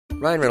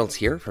Ryan Reynolds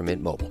here from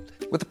Mint Mobile.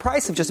 With the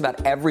price of just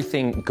about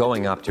everything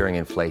going up during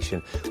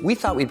inflation, we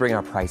thought we'd bring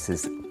our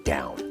prices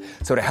down.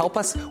 So to help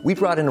us, we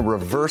brought in a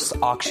reverse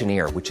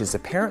auctioneer, which is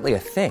apparently a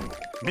thing.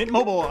 Mint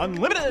Mobile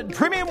Unlimited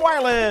Premium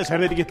Wireless. How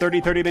to get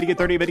 30, 30, bit to get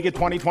 30, bit to get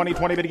 20, 20,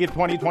 20, bit to get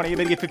 20, 20,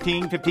 bit to get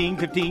 15, 15,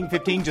 15,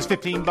 15, just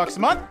 $15 a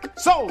month?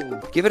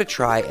 Sold! Give it a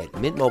try at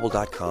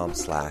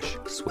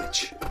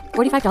mintmobile.com/switch.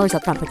 $45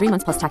 up front for 3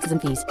 months plus taxes and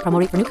fees. Promo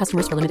rate for new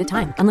customers for limited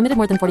time. Unlimited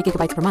more than 40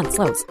 gigabytes per month.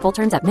 Slows full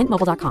terms at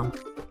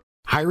mintmobile.com.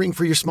 Hiring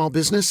for your small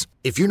business?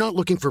 If you're not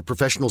looking for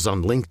professionals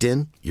on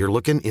LinkedIn, you're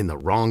looking in the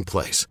wrong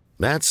place.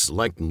 That's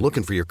like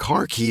looking for your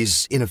car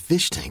keys in a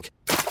fish tank.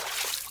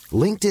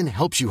 LinkedIn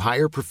helps you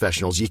hire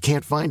professionals you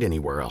can't find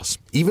anywhere else,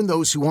 even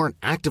those who aren't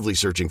actively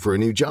searching for a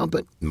new job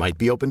but might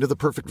be open to the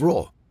perfect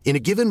role. In a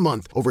given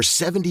month, over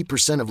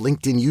 70% of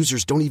LinkedIn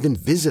users don't even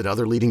visit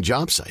other leading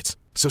job sites.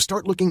 So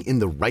start looking in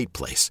the right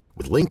place.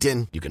 With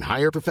LinkedIn, you can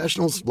hire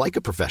professionals like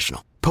a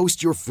professional.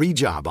 Post your free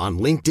job on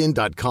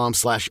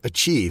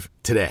linkedin.com/achieve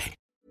today.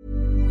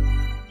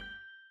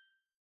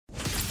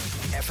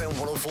 FM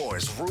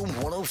 104's Room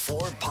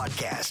 104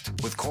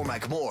 podcast with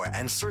Cormac Moore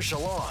and Saoirse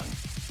Long.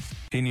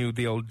 Continue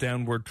the old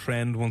downward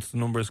trend once the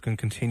numbers can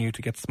continue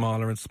to get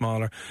smaller and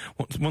smaller.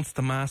 Once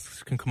the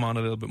masks can come on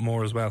a little bit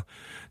more as well,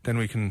 then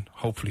we can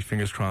hopefully,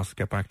 fingers crossed,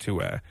 get back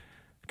to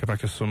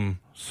some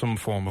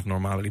form of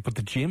normality. But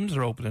the gyms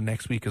are opening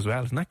next week as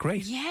well. Isn't that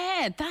great?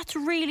 Yeah, that's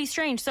really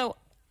strange. So,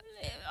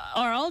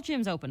 are all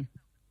gyms open?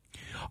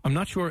 I'm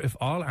not sure if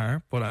all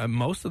are, but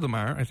most of them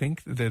are. I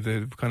think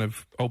they're kind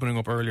of opening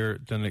up earlier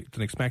than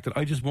expected.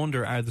 I just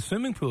wonder, are the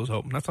swimming pools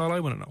open? That's all I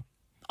want to know.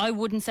 I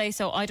wouldn't say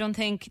so. I don't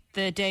think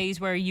the days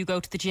where you go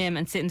to the gym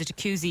and sit in the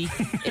jacuzzi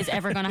is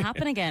ever going to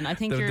happen again. I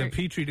think the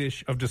petri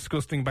dish of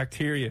disgusting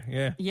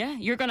bacteria. Yeah,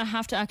 you're going to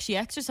have to actually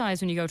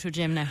exercise when you go to a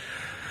gym now.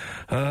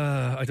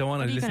 I don't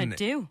want to listen. What are you going to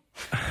do?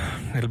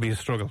 It'll be a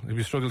struggle. It'll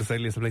be a struggle to say,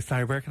 Lisa,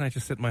 sorry, where can I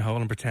just sit in my hole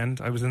and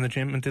pretend I was in the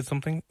gym and did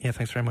something? Yeah,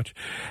 thanks very much.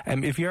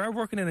 If you are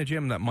working in a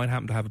gym that might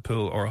happen to have a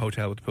pool or a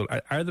hotel with a pool,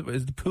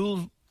 is the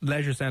pool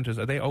leisure centres,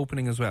 are they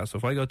opening as well? So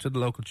if I go to the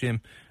local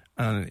gym,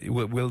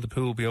 will the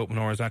pool be open,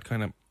 or is that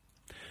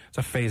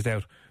phased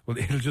out? Well,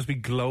 it'll just be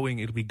glowing.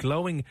 It'll be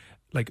glowing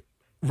like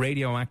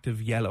radioactive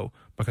yellow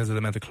because of the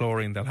amount of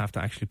chlorine they'll have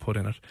to actually put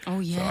in it. Oh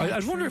yeah. So I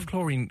wonder if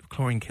chlorine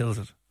kills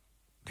it.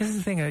 This is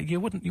the thing. You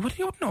wouldn't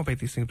know about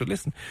these things. But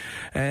listen,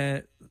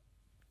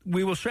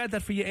 we will shred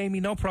that for you, Amy.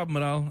 No problem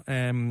at all.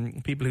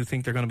 People who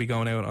think they're going to be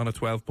going out on a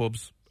 12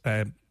 pubs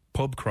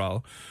pub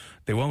crawl,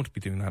 they won't be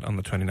doing that on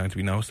the 29th.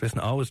 We know. So listen,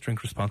 always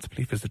drink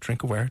responsibly. Visit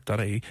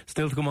drinkaware.ie.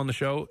 Still to come on the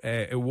show,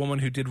 a woman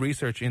who did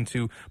research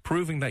into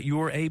proving that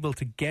you're able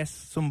to guess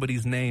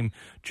somebody's name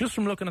just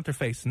from looking at their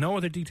face. No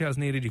other details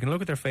needed. You can look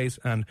at their face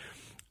and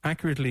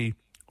accurately,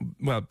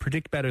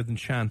 predict better than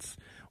chance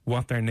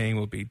what their name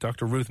will be.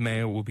 Dr. Ruth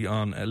Mayo will be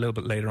on a little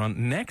bit later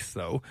on. Next,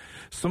 though,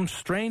 some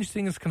strange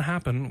things can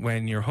happen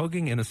when you're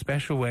hugging in a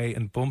special way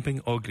and bumping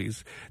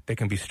uglies. They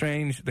can be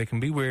strange, they can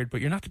be weird,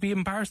 but you're not to be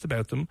embarrassed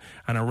about them.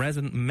 And a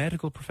resident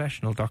medical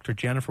professional, Dr.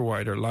 Jennifer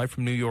Wider, live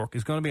from New York,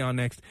 is going to be on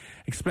next,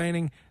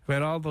 explaining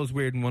about all those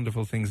weird and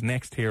wonderful things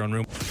next here on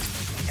Room.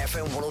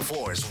 FM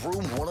 104's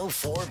Room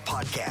 104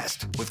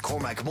 podcast with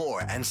Cormac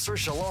Moore and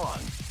Saoirse Long.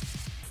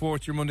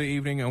 It's your Monday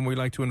evening, and we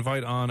like to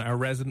invite on our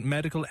resident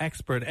medical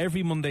expert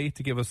every Monday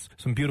to give us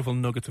some beautiful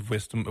nuggets of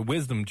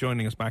wisdom.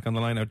 Joining us back on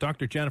the line now,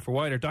 Dr. Jennifer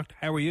Wider. Doctor,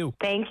 how are you?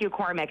 Thank you,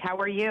 Cormac. How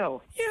are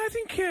you? Yeah, I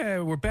think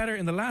we're better.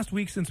 In the last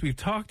week since we've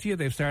talked to you,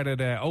 they've started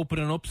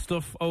opening up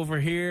stuff over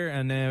here,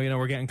 and now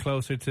we're getting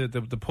closer to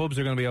the pubs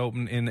are going to be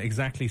open in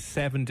exactly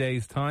 7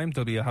 days' time.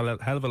 There'll be a hell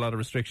of a lot of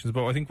restrictions,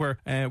 but I think we're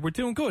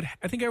doing good.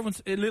 I think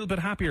everyone's a little bit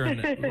happier,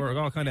 and we're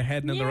all kind of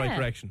heading in the right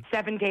direction.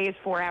 7 days,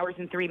 4 hours,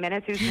 and 3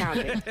 minutes. Who's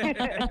counting?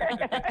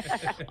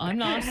 I'm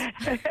not.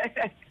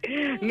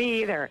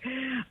 Me either.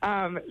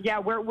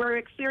 We're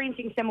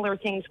experiencing similar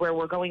things where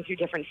we're going through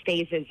different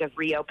phases of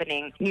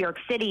reopening New York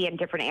City and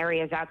different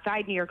areas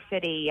outside New York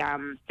City.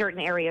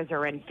 Certain areas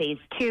are in phase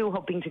 2,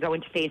 hoping to go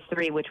into phase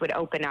 3, which would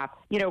open up,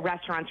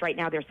 restaurants. Right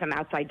now there's some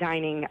outside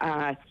dining.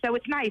 So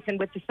it's nice. And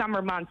with the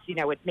summer months,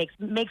 it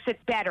makes it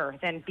better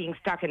than being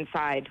stuck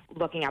inside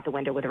looking out the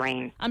window with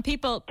rain. And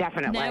people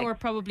definitely now are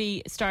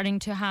probably starting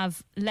to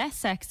have less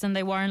sex than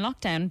they were in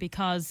lockdown,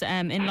 because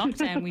in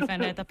lockdown we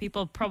found out that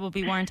people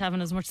probably weren't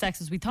having as much sex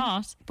as we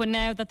thought. But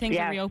now that things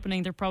are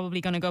reopening, they're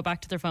probably going to go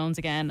back to their phones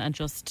again and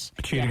just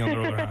cheating on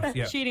their other halves.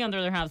 Yeah. Cheating on their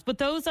other halves. But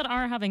those that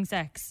are having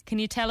sex, can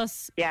you tell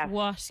us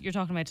what you're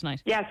talking about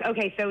tonight? Yes.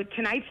 Okay. So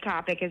tonight's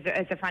topic is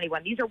a funny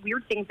one. These are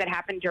weird things that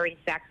happen during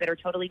sex that are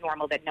totally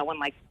normal that no one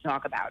likes to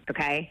talk about.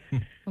 Okay.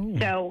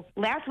 So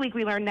last week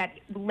we learned that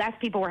less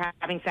people were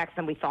having sex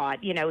than we thought.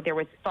 There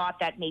was thought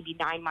that maybe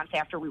 9 months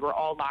after we were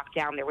all locked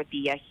down, there would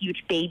be a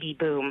huge baby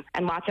boom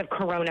and lots of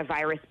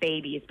coronavirus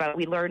babies. But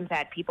we learned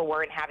that people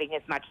weren't having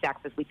as much sex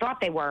as we thought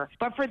they were.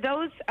 But for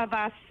those of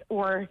us,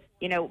 or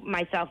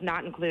myself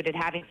not included,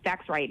 having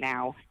sex right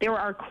now, there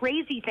are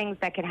crazy things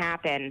that can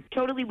happen,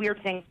 totally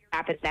weird things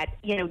happen that,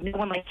 no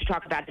one likes to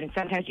talk about, and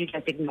sometimes you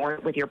just ignore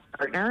it with your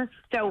partner.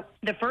 So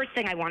the first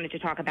thing I wanted to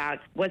talk about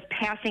was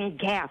passing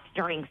gas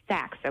during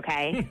sex,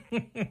 okay?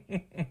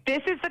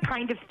 This is the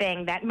kind of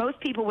thing that most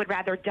people would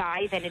rather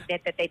die than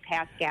admit that they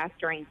pass gas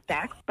during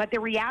sex. But the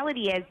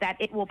reality is that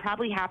it will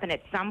probably happen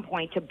at some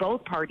point to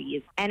both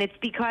parties. And it's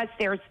because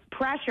there's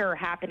pressure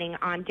happening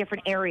on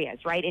different areas,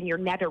 right, in your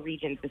nether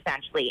regions,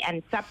 essentially.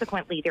 And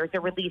subsequently, there's a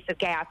release of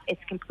gas.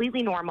 It's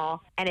completely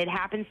normal, and it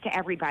happens to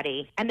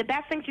everybody. And the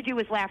best thing to do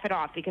is laugh it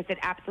off, because it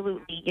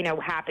absolutely,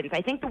 happens.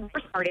 I think the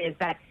worst part is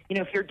that,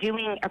 if you're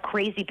doing a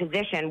crazy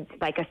position,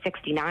 like a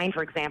 69,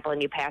 for example,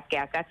 and you pass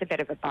gas, that's a bit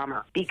of a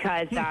bummer,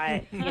 because,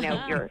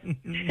 you're...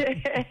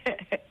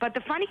 But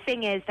the funny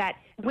thing is that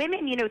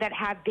women, that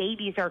have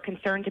babies are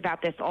concerned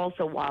about this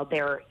also while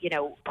they're,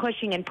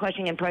 pushing and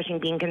pushing and pushing,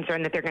 being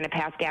concerned that they're going to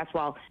pass gas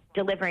while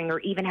delivering or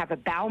even have a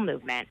bowel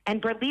movement.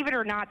 And believe it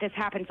or not, this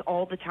happens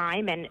all the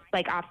time. And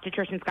like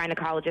obstetricians,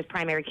 gynecologists,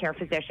 primary care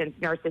physicians,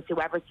 nurses,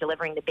 whoever's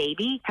delivering the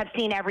baby have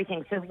seen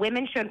everything. So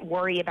women shouldn't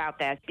worry about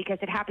this, because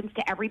it happens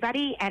to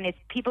everybody, and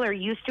people are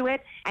used to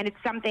it. And it's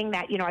something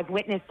that, I've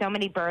witnessed so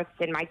many births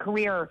in my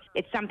career.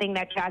 It's something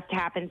that just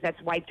happens, that's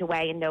wiped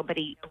away, and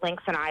nobody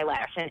blinks an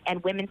eyelash.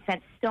 And women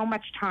spend so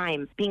much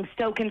time being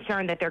so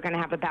concerned that they're going to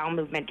have a bowel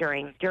movement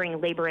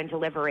during labor and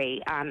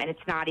delivery. And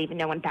it's not even,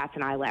 no one bats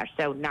an eyelash.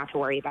 So not to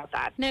worry about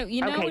that. Now,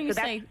 when you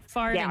say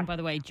farting, by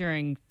the way,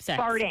 during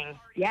sex. Farting,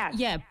 yes.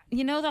 Yeah.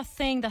 You know that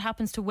thing that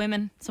happens to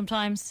women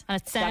sometimes? And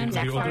it sounds...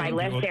 That's next on my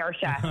list,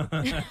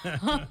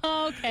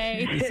 Saoirse.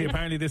 Okay. You see,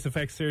 apparently this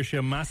affects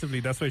Saoirse massively.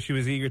 That's why she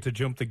was eager to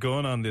jump the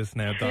gun on this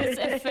now, Doc. This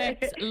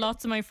affects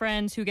lots of my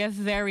friends who get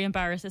very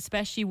embarrassed,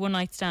 especially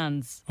one-night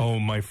stands. Oh,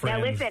 my friends.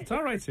 Now, listen. It's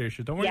all right,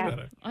 Saoirse. Don't worry about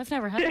it. I've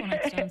never had a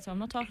one-night stand, so I'm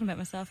not talking about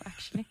myself,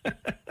 actually.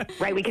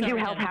 Right, we can do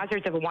health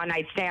hazards of a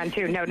one-night stand,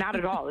 too. No, not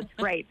at all. It's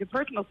great. The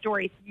personal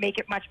stories make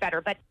it much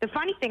better. But the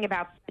funny thing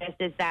about this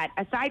is that,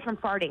 aside from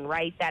farting,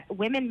 right, that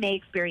women may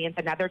experience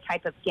another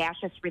type of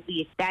gaseous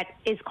release that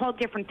is called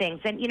different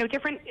things. And,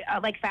 different,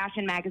 like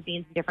fashion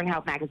magazines and different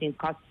health magazines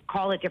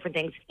call it different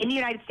things. In the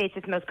United States,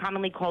 it's most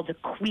commonly called a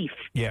queef.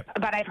 Yep.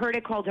 But I've heard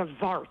it called a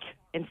vart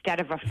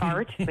instead of a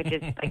fart, which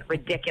is like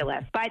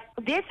ridiculous. But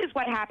this is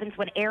what happens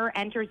when air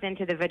enters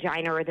into the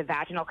vagina or the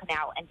vaginal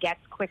canal and gets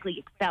quickly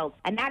expelled.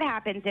 And that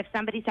happens if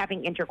somebody's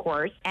having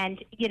intercourse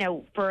and,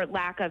 for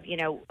lack of,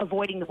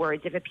 avoiding the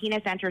words, if a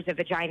penis enters a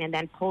vagina and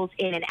then pulls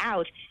in and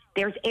out,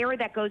 there's air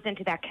that goes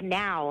into that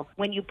canal.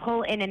 When you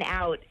pull in and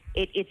out,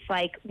 it's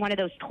like one of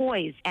those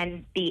toys,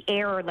 and the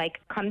air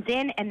comes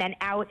in and then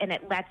out, and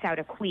it lets out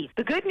a queef.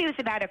 The good news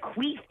about a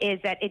queef is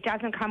that it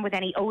doesn't come with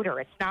any odor.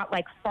 It's not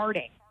like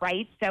farting,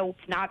 right? So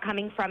it's not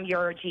coming from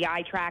your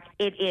GI tract.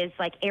 It is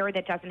like air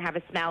that doesn't have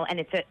a smell, and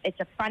it's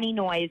a funny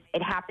noise.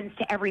 It happens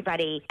to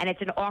everybody, and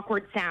it's an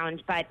awkward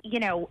sound, but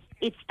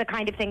it's the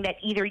kind of thing that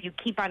either you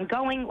keep on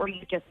going or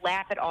you just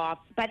laugh it off.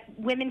 But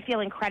women feel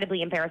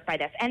incredibly embarrassed by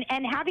this. And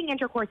having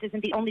intercourse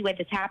isn't the only way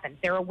this happens.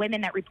 There are women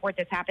that report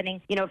this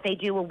happening, if they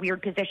do a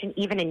weird position,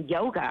 even in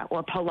yoga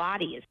or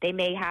Pilates. They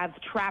may have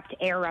trapped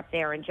air up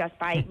there, and just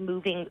by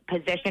moving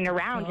position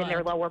around in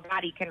their lower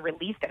body can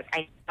release it.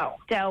 I know.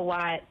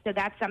 So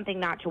that's something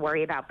not to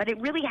worry about. But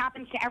it really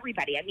happens to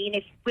everybody. I mean,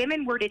 if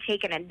women were to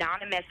take an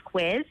anonymous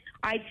quiz,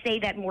 I'd say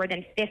that more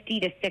than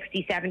 50 to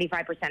 60,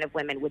 75% of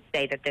women would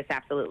say that this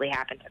absolutely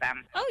happened to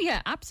them. Oh,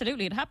 yeah,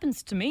 absolutely. It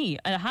happens to me.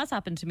 It has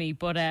happened to me.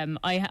 But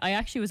I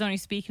actually was only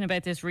speaking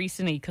about this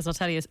recently, because I'll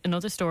tell you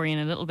another story in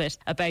a little bit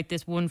about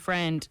this one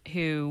friend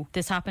who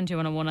this happened to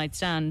on a one-night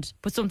stand.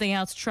 But something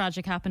else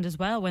tragic happened as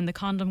well when the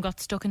condom got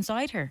stuck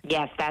inside her.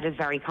 Yes, that is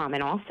very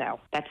common also.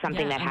 That's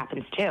something that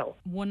happens too.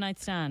 One-night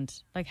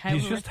stand. Like, how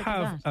you just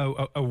have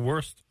a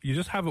worst. You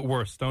just have it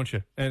worse, don't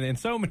you? And in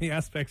so many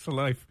aspects of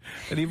life,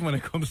 that even when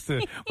it comes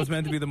to what's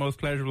meant to be the most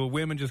pleasurable,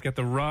 women just get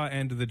the raw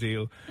end of the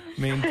deal.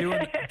 I mean,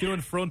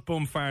 doing front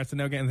bum farts and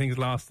now getting things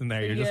lost in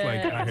there. You're just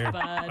like,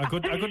 I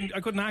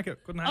couldn't hack it.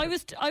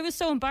 I was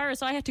so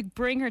embarrassed. I had to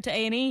bring her to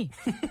A&E.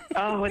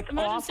 Oh, it's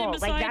awful.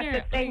 Like,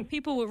 that's the thing.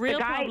 People with real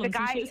problems.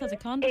 And she just has a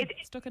condom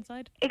stuck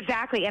inside.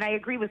 Exactly, and I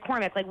agree with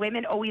Cormac. Like,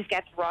 women always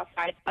get the raw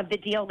side of the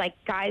deal. Like,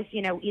 guys,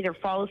 either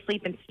fall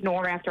asleep and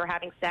snore after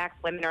having sex.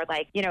 Women are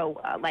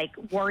like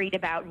worried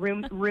about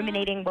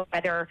ruminating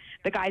whether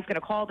the guy's going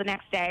to call the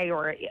next day,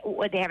 or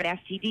they have an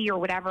STD or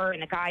whatever,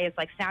 and the guy is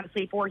like sound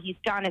asleep, or he's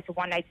done. It's a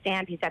one-night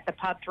stand. He's at the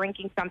pub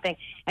drinking something,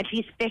 and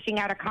she's fishing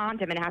out a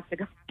condom and has to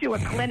go to a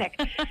clinic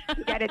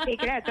to get it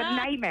taken out. It's a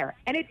nightmare.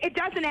 And it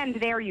doesn't end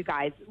there, you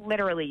guys.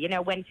 Literally,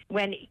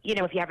 when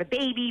if you have a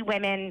baby,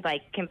 women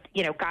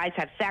guys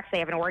have sex, they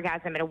have an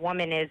orgasm, and a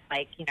woman is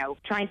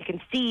trying to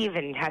conceive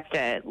and has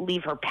to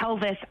leave her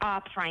pelvis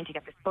up, trying to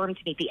get the sperm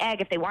to meet the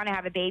egg if they want to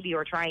have a baby,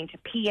 or trying to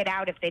pee it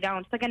out if they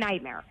don't. It's like a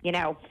nightmare,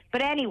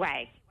 But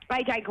anyway,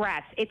 I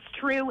digress. It's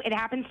true. It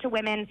happens to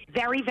women.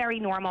 Very, very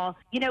normal.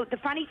 You know, the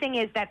funny thing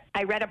is that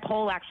I read a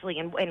poll actually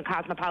in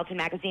Cosmopolitan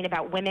magazine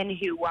about women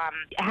who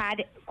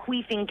had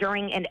queefing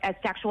during a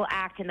sexual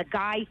act, and the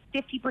guy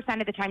 50%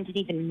 of the time didn't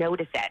even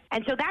notice it.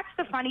 And so that's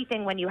the funny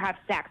thing when you have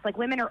sex. Like,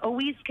 women are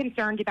always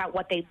concerned about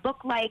what they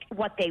look like,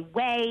 what they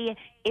weigh,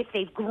 if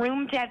they've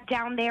groomed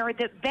down there.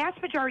 The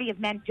vast majority of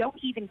men don't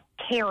even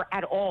care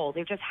at all.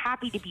 They're just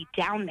happy to be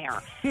down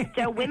there.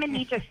 So women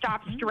need to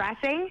stop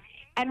stressing.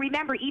 And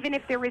remember, even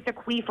if there is a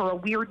queef or a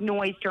weird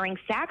noise during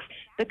sex,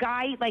 the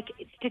guy, like,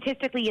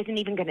 statistically isn't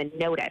even going to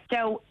notice.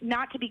 So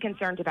not to be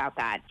concerned about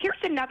that.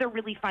 Here's another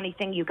really funny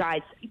thing, you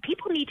guys.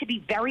 People need to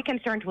be very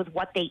concerned with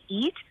what they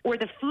eat or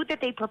the food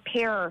that they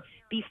prepare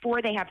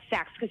before they have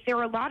sex, because there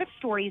are a lot of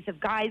stories of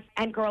guys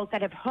and girls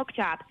that have hooked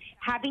up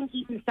having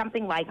eaten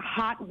something like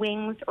hot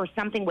wings or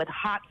something with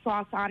hot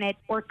sauce on it,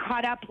 or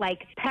cut up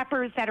like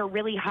peppers that are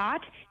really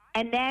hot,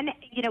 and then,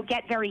 you know,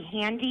 get very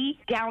handy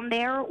down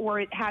there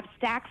or have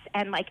sex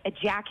and, like,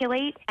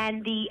 ejaculate,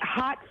 and the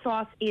hot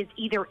sauce is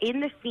either in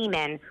the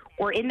semen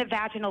or in the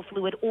vaginal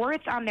fluid, or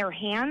it's on their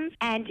hands,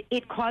 and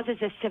it causes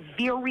a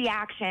severe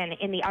reaction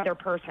in the other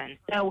person.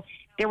 So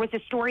there was a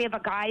story of a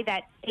guy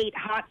that ate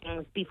hot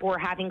wings before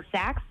having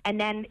sex and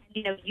then,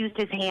 you know, used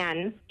his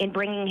hands in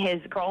bringing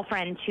his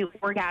girlfriend to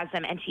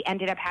orgasm, and she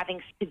ended up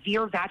having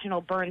severe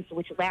vaginal burns,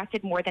 which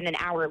lasted more than an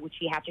hour, which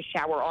she had to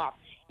shower off.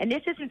 And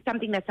this isn't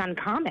something that's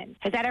uncommon.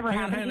 Has that ever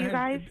happened to you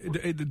guys?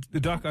 The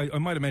Doc, I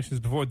might have mentioned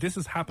this before. This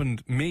has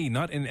happened to me,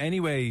 not in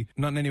any way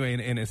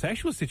in a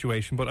sexual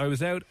situation, but I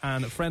was out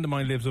and a friend of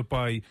mine lives up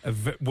by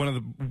one of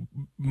the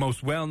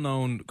most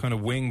well-known kind of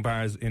wing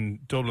bars in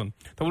Dublin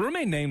that will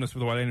remain nameless for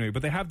a while anyway,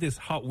 but they have this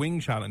hot wing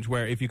challenge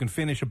where if you can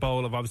finish a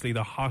bowl of obviously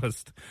the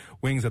hottest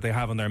wings that they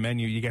have on their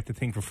menu, you get the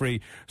thing for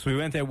free. So we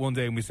went out one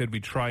day and we said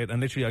we'd try it,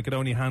 and literally I could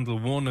only handle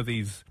one of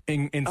these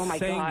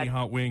insanely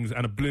hot wings,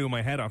 and it blew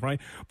my head off,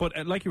 right?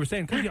 But like you were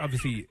saying, because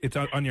obviously it's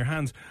on your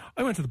hands,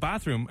 I went to the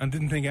bathroom and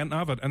didn't think anything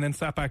of it, and then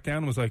sat back down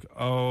and was like,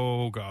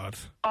 oh God.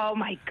 Oh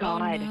my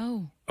God.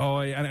 Oh,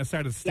 no. And it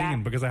started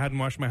stinging because I hadn't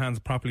washed my hands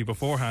properly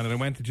beforehand, and I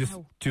went to just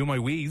do my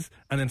wheeze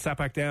and then sat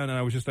back down, and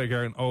I was just like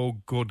going, oh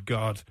good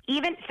God.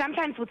 Even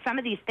sometimes with some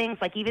of these things,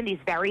 like even these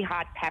very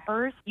hot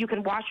peppers, you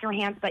can wash your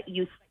hands, but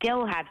you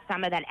still have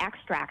some of that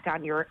extract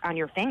on your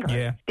fingers.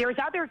 Yeah. There's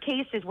other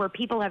cases where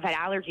people have had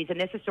allergies, and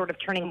this is sort of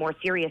turning a more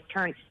serious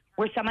turn,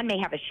 where someone may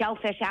have a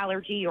shellfish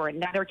allergy or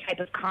another type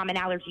of common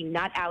allergy,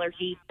 nut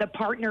allergy. The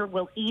partner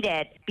will eat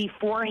it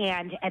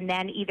beforehand, and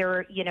then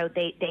either, you know,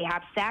 they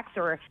have sex,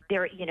 or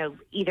they're, you know,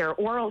 either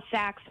oral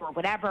sex or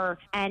whatever,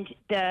 and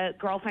the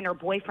girlfriend or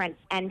boyfriend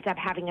ends up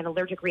having an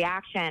allergic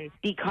reaction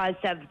because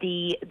of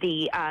the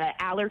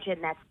allergen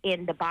that's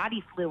in the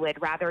body fluid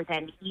rather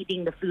than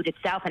eating the food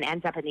itself, and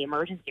ends up in the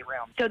emergency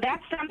room. So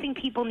that's something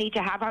people need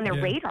to have on their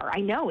radar.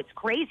 I know, it's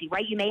crazy,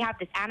 right? You may have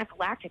this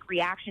anaphylactic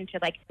reaction to,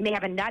 like, you may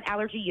have a nut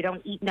allergy, you don't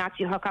eat nuts,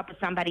 you hook up with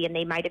somebody and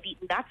they might have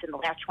eaten nuts in the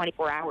last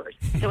 24 hours.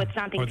 So it's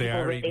something or they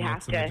people are really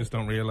have to... They just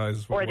don't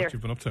realise what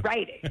you've been up to.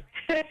 Right.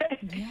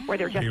 Or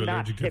they're just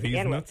nuts to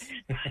begin with.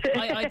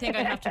 I think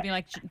I have to be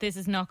like, this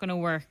is not going to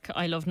work.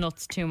 I love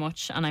nuts too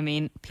much, and I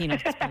mean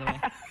peanuts, by the way.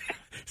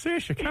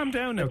 Seriously, calm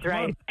down now. That's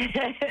right.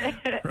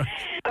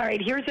 All right,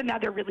 here's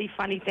another really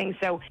funny thing.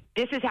 So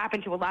this has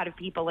happened to a lot of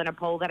people in a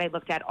poll that I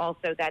looked at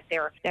also, that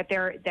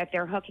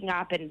they're hooking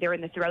up and they're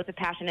in the throes of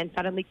passion, and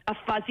suddenly a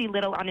fuzzy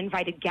little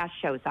uninvited guest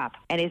shows up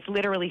and is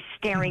literally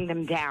staring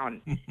them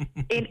down.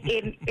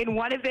 In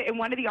one of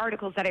the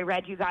articles that I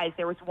read, you guys,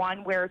 there was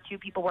one where two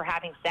people were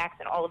having sex,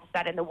 and all of a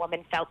sudden the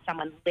woman felt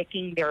someone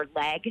licking their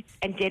leg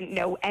and didn't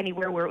know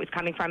anywhere where it was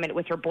coming from, and it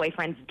was her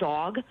boyfriend's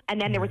dog. And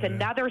then there was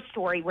another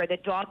story where the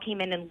dog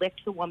came in and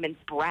licked the woman's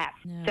breath.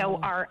 No. So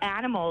our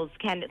animals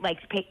can, like,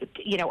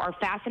 are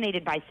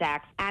fascinated by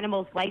sex.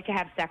 Animals like to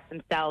have sex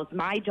themselves.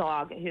 My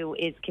dog, who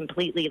is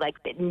completely, like,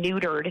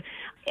 neutered,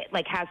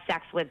 like, has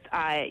sex with,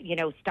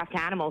 stuffed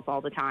animals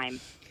all the time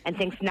and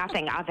thinks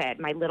nothing of it,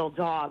 my little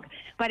dog.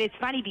 But it's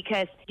funny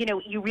because, you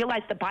know, you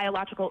realize the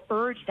biological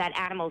urge that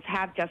animals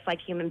have just like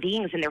human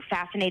beings, and they're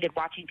fascinated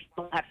watching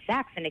people have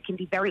sex, and it can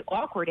be very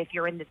awkward if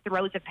you're in the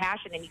throes of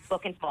passion and you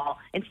look and fall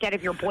instead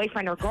of your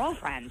boyfriend or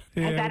girlfriend.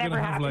 Has that ever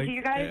happened to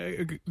you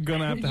guys?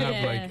 Gonna have to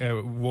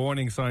have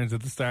warning signs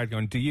at the start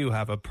going, do you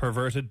have a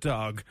perverted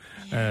dog?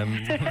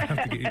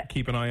 Have to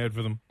keep an eye out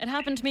for them. It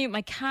happened to me with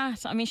my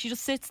cat. I mean, she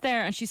just sits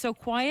there and she's so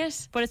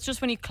quiet, but it's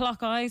just when you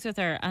clock eyes with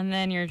her and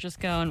then you're just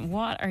going,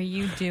 what are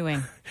you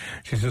doing?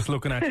 She's just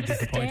looking at you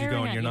disappointed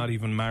going, you're not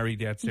even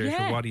married yet,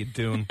 seriously, what are you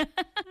doing?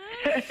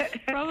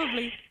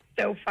 Probably.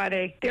 So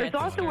funny. There's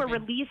also a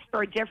release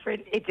for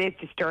different, it's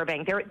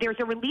disturbing. There's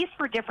a release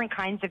for different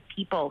kinds of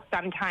people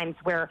sometimes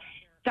where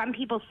Some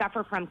people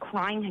suffer from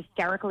crying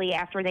hysterically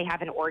after they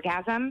have an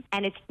orgasm,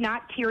 and it's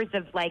not tears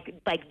of like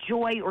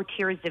joy or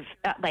tears of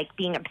like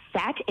being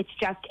upset. It's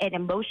just an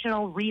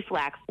emotional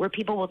reflex where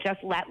people will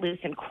just let loose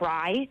and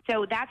cry.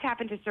 So that's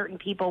happened to certain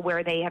people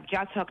where they have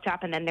just hooked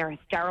up and then they're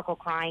hysterical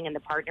crying and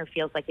the partner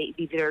feels like they've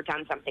either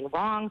done something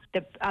wrong,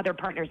 the other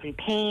partner's in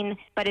pain,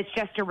 but it's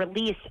just a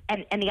release.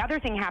 And the other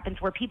thing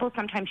happens where people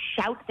sometimes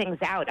shout things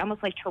out,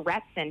 almost like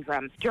Tourette's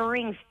syndrome,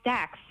 during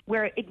sex,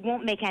 where it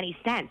won't make any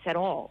sense at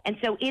all. And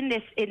so in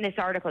this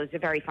article, it's a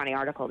very funny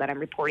article that I'm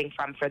reporting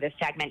from for this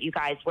segment, you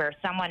guys, where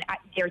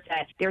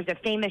there's a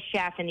famous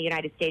chef in the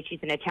United States. She's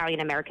an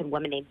Italian-American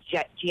woman named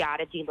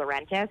Giada De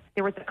Laurentiis.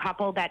 There was a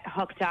couple that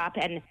hooked up,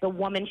 and the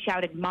woman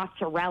shouted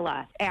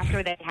mozzarella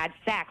after they had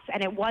sex.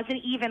 And it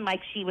wasn't even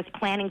like she was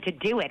planning to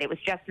do it. It was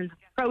just in the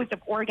throes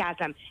of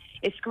orgasm,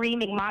 is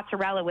screaming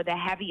mozzarella with a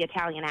heavy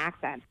Italian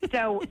accent.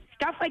 So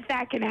stuff like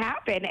that can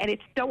happen, and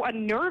it's so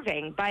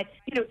unnerving. But,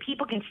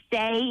 people can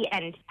say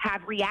and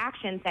have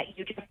reactions that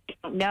you just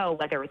don't know,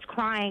 whether it's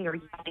crying or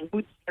yelling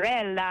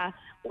mozzarella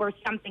or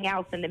something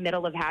else in the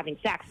middle of having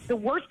sex. The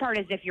worst part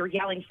is if you're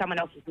yelling someone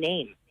else's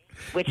name,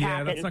 which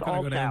happens that's not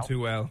going to go down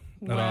too well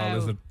at all,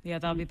 is it? Yeah,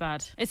 that'll be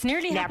bad. It's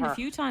nearly happened a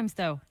few times,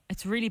 though.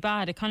 It's really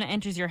bad. It kind of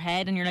enters your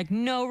head and you're like,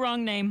 no,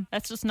 wrong name.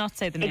 Let's just not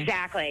say the name.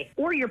 Exactly.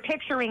 Or you're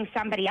picturing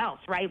somebody else,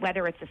 right?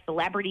 Whether it's a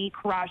celebrity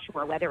crush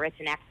or whether it's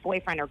an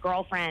ex-boyfriend or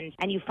girlfriend,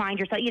 and you find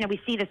yourself,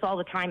 we see this all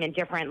the time in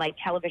different like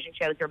television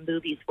shows or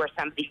movies where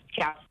somebody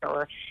shouts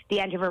or the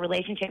end of a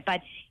relationship,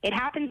 but it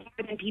happens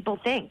more than people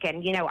think.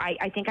 And,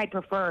 I think I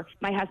prefer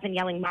my husband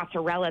yelling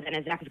mozzarella than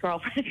his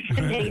ex-girlfriend's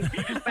name,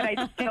 but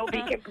I'd still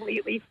be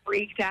completely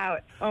freaked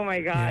out. Oh, my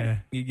God. Yeah.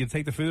 You'd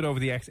take the food over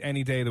the ex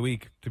any day of the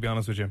week, to be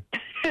honest with you.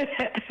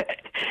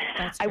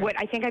 I would.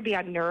 I think I'd be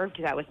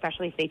unnerved, though,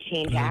 especially if they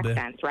change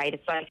accents, right?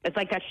 It's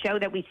like that show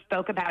that we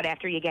spoke about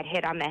after you get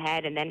hit on the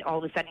head and then all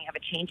of a sudden you have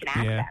a change in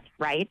accent,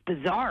 right?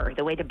 Bizarre,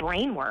 the way the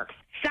brain works.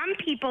 Some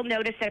people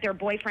notice that their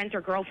boyfriends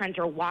or girlfriends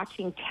are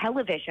watching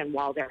television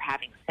while they're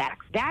having sex.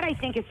 That, I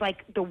think, is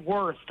like the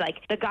worst. Like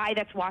the guy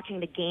that's watching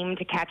the game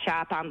to catch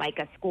up on like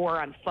a score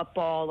on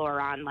football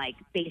or on like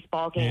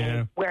baseball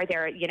game where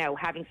they're,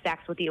 having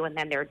sex with you and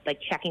then they're like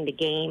checking the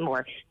game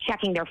or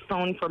checking their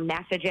phone for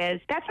messages.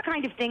 That's the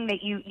kind of thing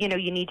that you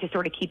need to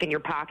sort of keep in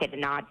your pocket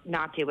and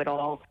not do at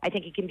all. I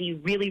think it can be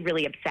really,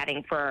 really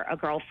upsetting for a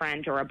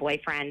girlfriend or a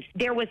boyfriend.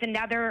 There was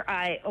another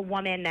a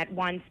woman that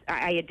once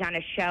I had done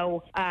a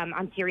show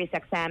on Sirius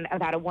XM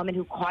about a woman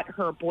who caught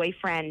her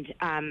boyfriend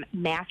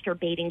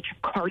masturbating to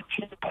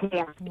cartoon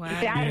porn. Wow.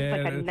 That is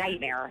like a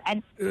nightmare.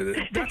 And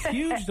that's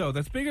huge, though.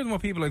 That's bigger than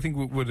what people, I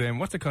think, would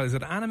what's it called? Is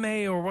it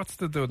anime or what's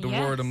the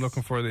word I'm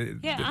looking for? The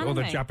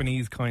other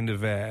Japanese kind of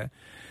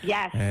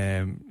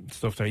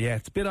stuff there. Yeah,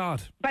 it's a bit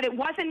odd. But it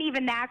wasn't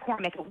even that,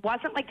 Cormac. It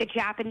wasn't like the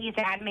Japanese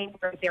anime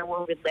where there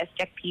were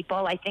realistic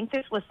people. I think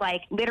this was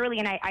like literally,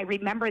 and I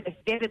remember this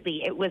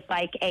vividly, it was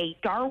like a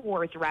Star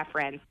Wars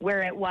reference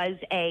where it was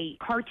a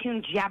cartoon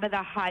Jabba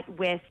the Hutt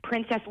with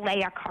Princess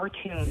Leia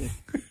cartoon.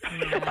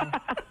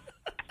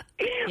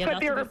 Yeah, but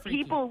there are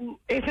people,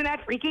 isn't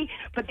that freaky?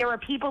 But there are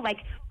people like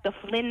the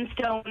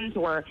Flintstones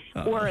or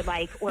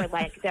like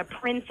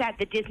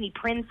the Disney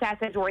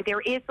princesses, or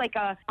there is like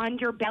a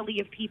underbelly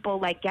of people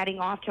like getting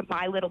off to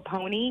My Little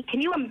Pony.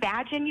 Can you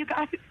imagine, you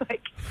guys?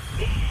 Like,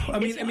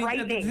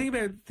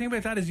 the thing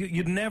about that is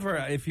you'd never,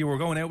 if you were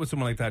going out with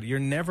someone like that, you're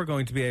never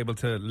going to be able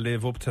to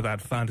live up to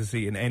that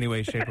fantasy in any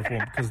way, shape or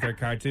form because they're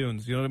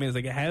cartoons. You know what I mean? It's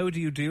like, how do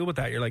you deal with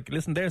that? You're like,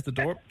 listen, there's the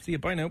door. See you,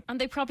 bye now. And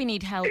they probably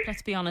need help,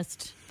 let's be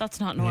honest. That's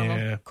not normal.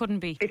 Yeah. Couldn't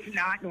be. It's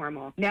not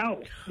normal.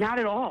 No, not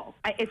at all.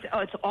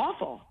 It's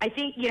awful. I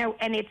think,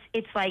 and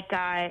it's like,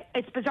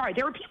 it's bizarre.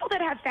 There are people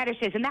that have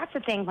fetishes, and that's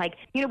the thing. Like,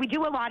 we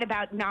do a lot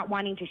about not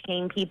wanting to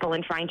shame people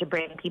and trying to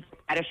bring people's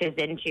fetishes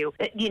into,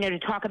 to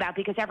talk about,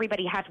 because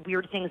everybody has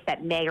weird things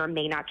that may or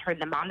may not turn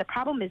them on. The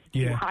problem is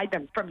you hide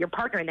them from your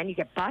partner and then you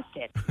get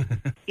busted.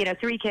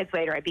 3 kids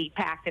later, I'd be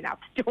packed out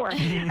the door.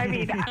 I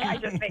mean, I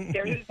just think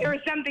there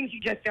are some things you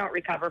just don't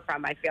recover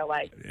from, I feel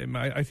like.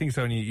 I think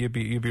so, and you'd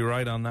be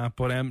right on that.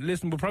 But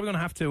listen, we're probably going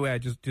to have to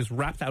just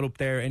wrap that up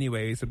there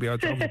anyway. So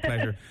it's always a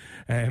pleasure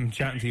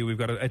chatting to you. We've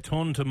got a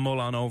ton to mull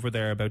on over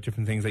there about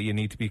different things that you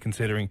need to be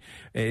considering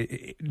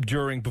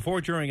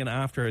before, during, and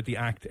after the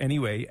act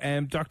anyway.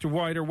 Dr.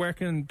 Wider, where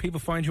can people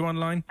find you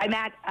online? I'm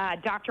at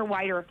Dr.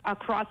 Wider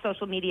across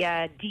social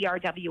media,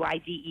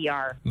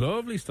 DRWIDER.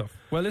 Lovely stuff.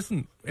 Well,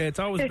 listen, it's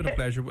always been a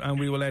pleasure, and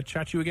we will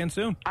chat to you again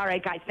soon. All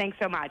right, guys. Thanks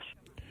so much.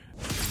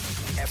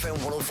 FM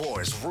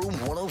 104's Room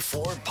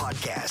 104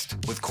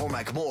 podcast with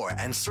Cormac Moore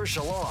and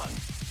Saoirse Long.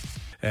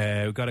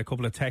 We've got a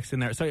couple of texts in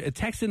there. Sorry, a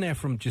text in there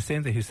from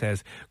Jacinta who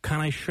says, can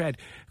I shred?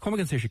 Cormac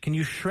and Saoirse, can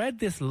you shred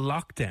this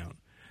lockdown?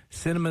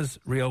 Cinemas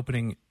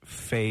reopening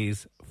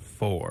phase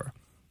 4.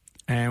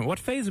 What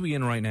phase are we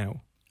in right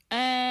now?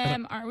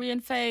 Are we in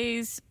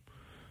phase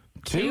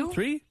 2?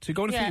 3? So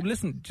going to see.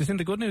 Listen, Jacinta,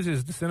 the good news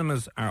is the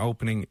cinemas are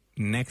opening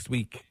next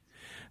week.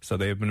 So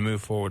they've been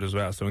moved forward as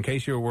well. So in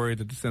case you're worried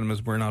that the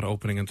cinemas were not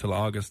opening until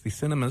August, the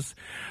cinemas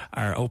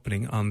are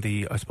opening on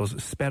the, I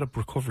suppose, sped up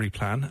recovery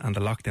plan and the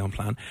lockdown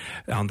plan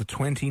on the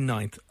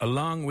 29th,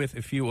 along with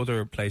a few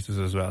other places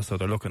as well. So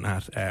they're looking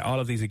at all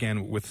of these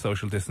again with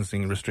social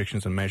distancing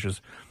restrictions and measures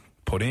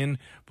put in,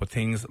 but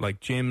things like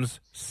gyms,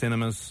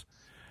 cinemas,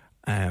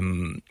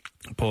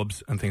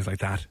 pubs and things like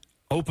that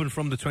open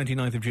from the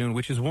 29th of June,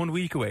 which is 1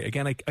 week away.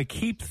 Again, I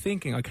keep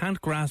thinking, I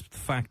can't grasp the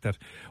fact that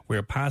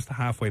we're past the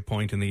halfway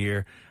point in the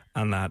year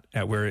and that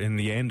we're in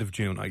the end of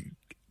June. I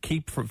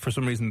keep, for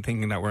some reason,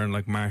 thinking that we're in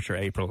like March or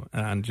April,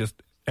 and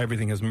just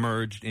everything has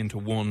merged into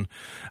one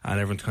and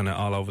everyone's kind of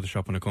all over the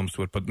shop when it comes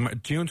to it.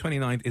 But June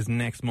 29th is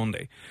next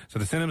Monday. So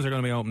the cinemas are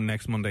going to be open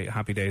next Monday.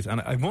 Happy days.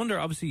 And I wonder,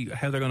 obviously,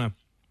 how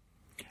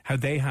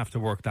they have to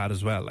work that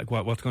as well. Like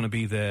what's going to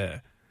be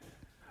the...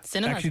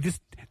 Cinemas. Actually,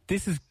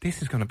 this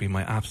is going to be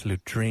my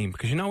absolute dream,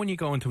 because you know when you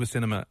go into a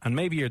cinema and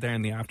maybe you're there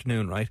in the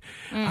afternoon, right,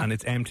 and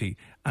it's empty,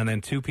 and then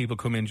two people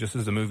come in just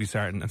as the movie's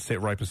starting and sit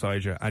right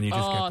beside you, and you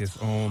just get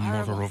this,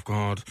 mother of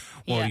God,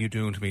 what are you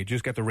doing to me? You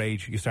just get the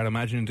rage. You start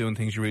imagining doing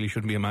things you really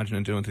shouldn't be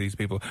imagining doing to these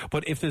people.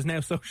 But if there's now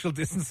social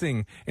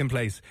distancing in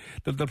place,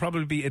 there'll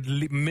probably be a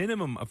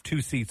minimum of 2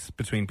 seats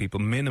between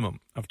people, minimum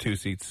of 2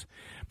 seats,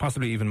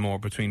 possibly even more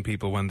between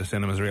people when the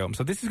cinemas reopen.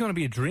 So this is going to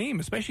be a dream,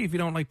 especially if you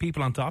don't like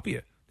people on top of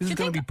you. This is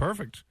going to be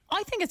perfect.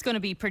 I think it's going to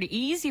be pretty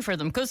easy for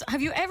them, because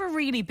have you ever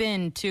really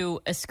been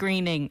to a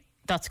screening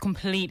that's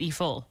completely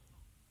full?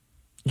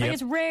 Like,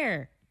 it's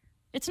rare.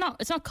 It's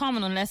not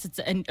common unless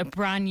it's a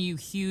brand new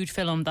huge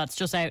film that's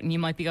just out and you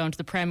might be going to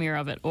the premiere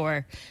of it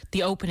or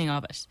the opening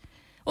of it.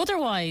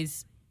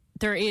 Otherwise,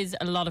 there is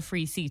a lot of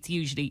free seats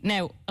usually.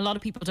 Now, a lot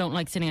of people don't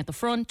like sitting at the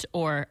front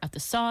or at the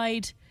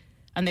side,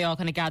 and they all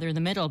kind of gather in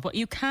the middle, but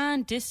you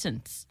can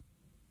distance.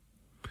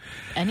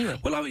 Anyway,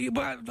 well,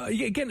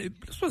 again,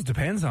 I suppose it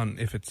depends on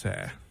if it's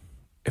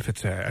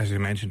as you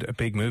mentioned, a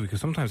big movie, because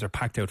sometimes they're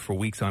packed out for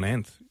weeks on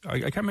end. I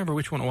can't remember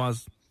which one it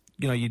was.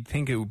 You know, you'd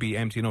think it would be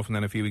empty enough, and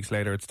then a few weeks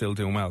later, it's still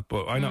doing well.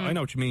 But I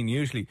know what you mean.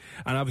 Usually,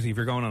 and obviously, if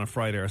you're going on a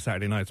Friday or a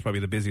Saturday night, it's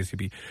probably the busiest. You'd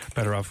be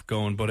better off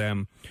going. But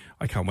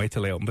I can't wait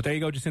till they open. But there you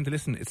go, Jacinta.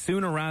 Listen, it's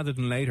sooner rather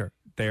than later.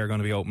 They are going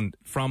to be open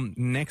from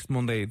next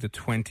Monday, the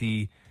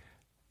 29th,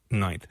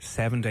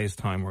 7 days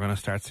time. We're going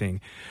to start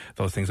seeing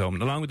those things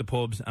open, along with the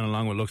pubs and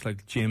along with looks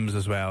like gyms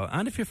as well.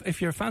 And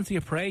if you're fancy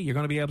a pray, you're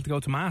going to be able to go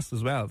to mass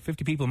as well.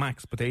 50 people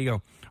max. But there you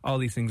go. All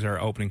these things are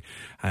opening.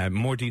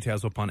 More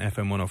details up on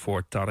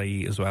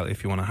fm104.ie as well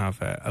if you want to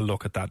have a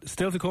look at that.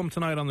 Still to come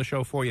tonight on the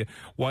show for you,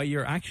 why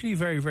you're actually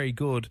very, very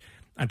good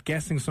at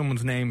guessing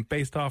someone's name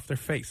based off their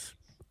face.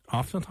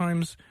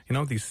 Oftentimes, you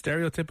know, these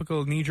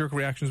stereotypical knee-jerk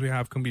reactions we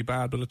have can be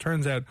bad, but it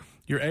turns out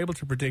you're able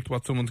to predict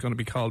what someone's going to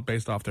be called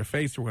based off their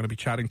face. We're going to be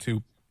chatting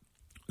to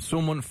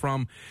someone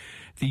from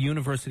the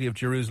University of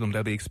Jerusalem.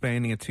 They'll be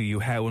explaining it to you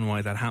how and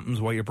why that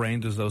happens, why your brain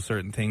does those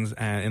certain things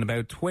in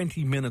about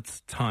 20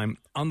 minutes' time.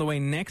 On the way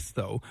next,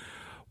 though,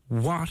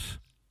 what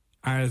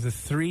are the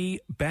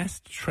 3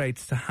 best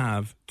traits to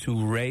have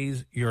to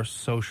raise your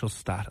social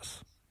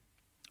status?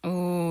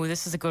 Oh,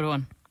 this is a good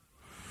one.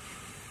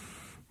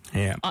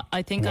 Yeah,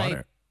 I think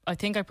I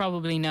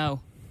probably know.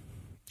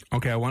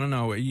 Okay, I want to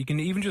know. You can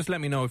even just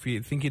let me know if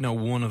you think you know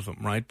one of them,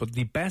 right? But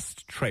the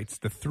best traits,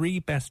 the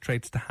 3 best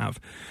traits to have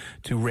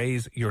to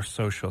raise your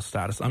social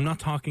status. I'm not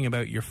talking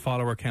about your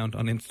follower count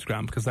on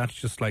Instagram, because that's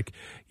just like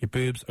your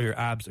boobs or your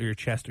abs or your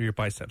chest or your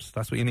biceps.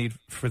 That's what you need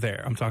for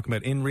there. I'm talking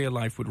about in real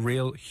life with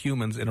real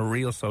humans in a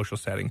real social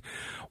setting.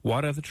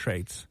 What are the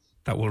traits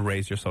that will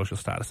raise your social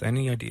status?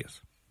 Any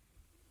ideas?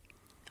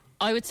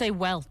 I would say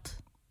wealth.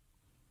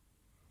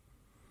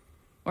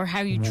 Or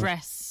how you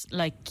dress,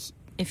 like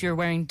if you're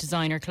wearing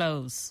designer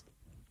clothes.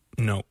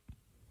 No.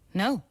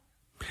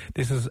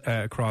 This is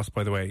across,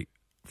 by the way,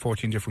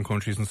 14 different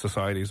countries and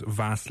societies,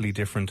 vastly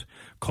different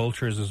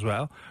cultures as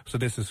well. So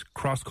this is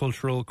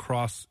cross-cultural,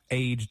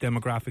 cross-age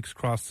demographics,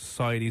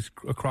 cross-societies,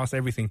 across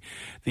everything.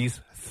 These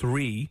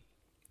 3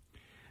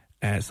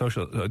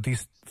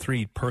 these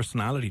 3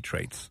 personality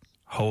traits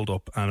hold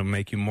up and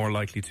make you more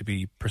likely to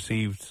be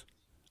perceived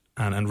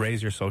and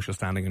raise your social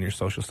standing and your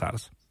social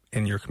status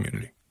in your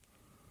community.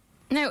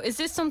 Now, is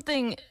this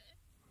something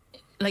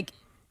like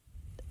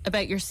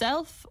about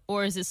yourself,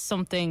 or is this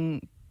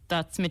something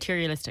that's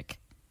materialistic?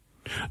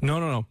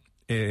 No.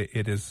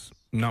 It is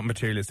not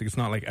materialistic. It's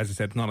not like, as I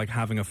said, it's not like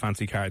having a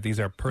fancy car. These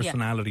are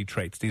personality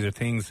traits. These are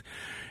things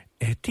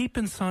deep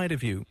inside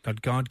of you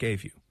that God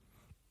gave you.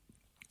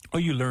 Or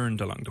you learned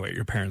along the way.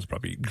 Your parents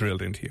probably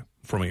drilled into you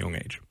from a young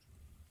age.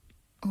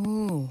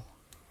 Oh.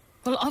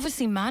 Well,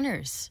 obviously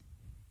manners.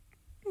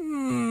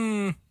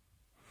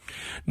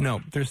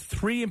 No, there's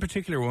 3 in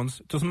particular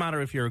ones. Doesn't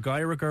matter if you're a guy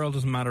or a girl.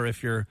 Doesn't matter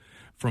if you're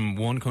from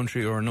one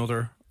country or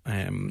another.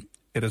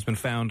 It has been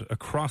found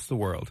across the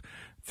world.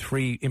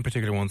 3 in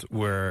particular ones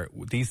where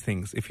these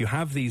things, if you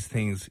have these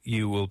things,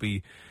 you will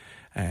be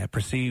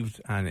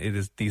perceived, and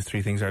these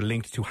 3 things are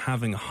linked to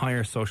having a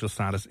higher social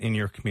status in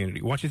your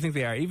community. What do you think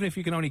they are? Even if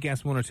you can only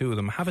guess 1 or 2 of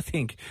them, have a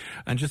think.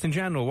 And just in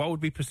general, what would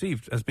be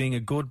perceived as being a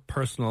good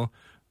personal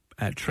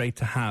trait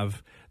to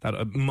have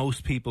that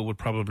most people would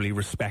probably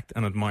respect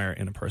and admire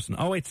in a person.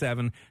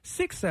 087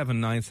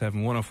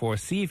 6797 104.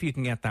 See if you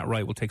can get that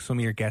right. We'll take some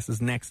of your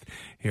guesses next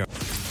here.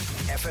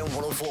 FM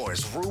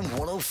 104's Room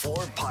 104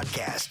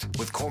 podcast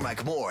with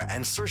Cormac Moore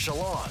and Saoirse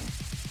Long.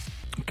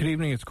 Good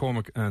evening, it's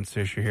Cormac and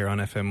Saoirse here on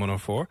FM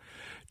 104.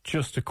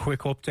 Just a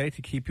quick update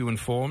to keep you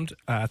informed.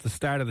 At the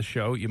start of the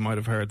show, you might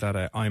have heard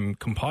that I'm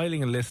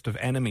compiling a list of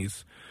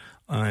enemies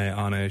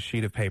on a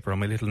sheet of paper on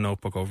my little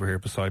notebook over here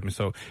beside me.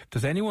 So if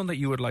there's anyone that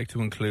you would like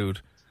to include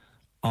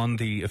on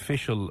the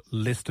official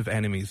list of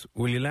enemies,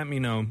 will you let me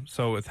know?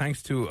 So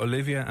thanks to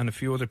Olivia and a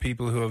few other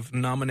people who have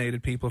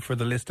nominated people for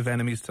the list of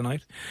enemies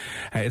tonight.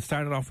 It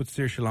started off with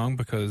Saoirse Long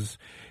because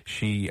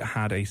she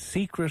had a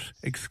secret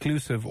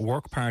exclusive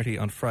work party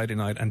on Friday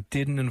night and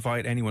didn't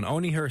invite anyone.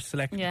 Only her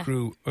select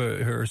group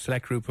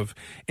of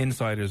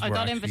insiders I were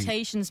got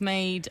invitations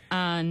made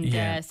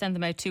and sent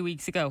them out 2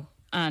 weeks ago.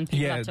 And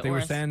they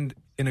were sent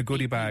in a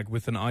goodie bag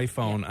with an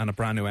iPhone and a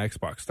brand new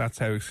Xbox. That's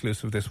how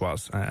exclusive this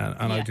was,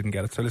 and I didn't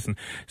get it. So listen,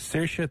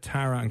 Saoirse,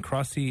 Tara and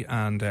Crossy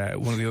and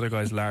one of the other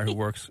guys, Lar, who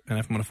works in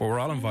FM104, were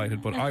all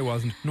invited, but I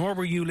wasn't, nor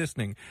were you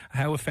listening.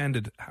 How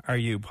offended are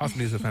you?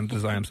 Possibly as offended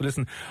as I am. So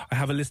listen, I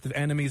have a list of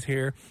enemies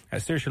here.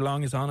 Saoirse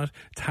Long is on it.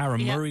 Tara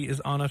Murray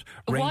is on it.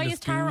 Why is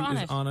Tara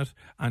on it?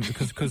 And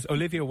because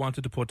Olivia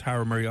wanted to put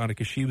Tara Murray on it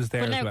because she was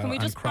there as well,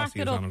 and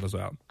Crossy is on it as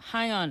well.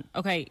 Hang on.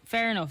 Okay,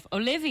 fair enough.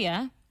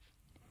 Olivia,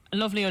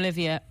 lovely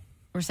Olivia,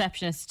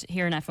 receptionist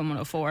here in FM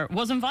 104,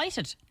 was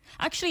invited.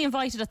 Actually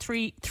invited at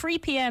 3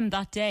 p.m.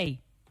 that day.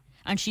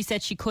 And she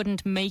said she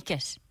couldn't make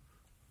it.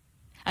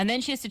 And then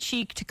she has the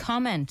cheek to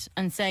comment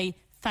and say,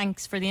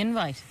 thanks for the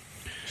invite.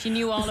 She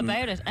knew all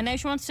about it. And now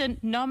she wants to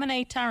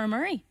nominate Tara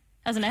Murray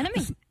as an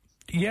enemy.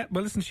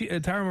 Listen,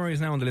 Tara Murray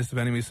is now on the list of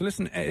enemies. So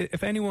listen,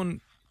 if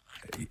anyone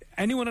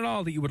at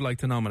all that you would like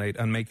to nominate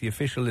and make the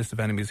official list of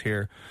enemies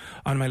here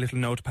on my little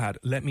notepad,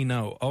 let me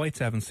know.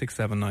 087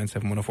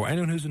 6797 104.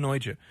 Anyone who's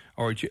annoyed you,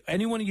 or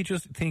anyone you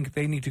just think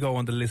they need to go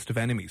on the list of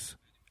enemies,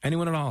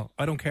 anyone at all,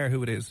 I don't care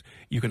who it is,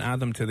 you can add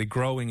them to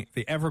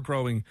the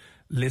ever-growing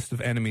list of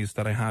enemies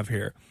that I have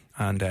here,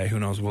 and who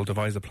knows, we'll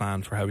devise a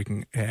plan for how we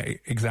can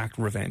exact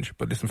revenge.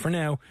 But listen, for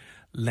now,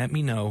 let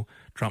me know,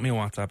 drop me a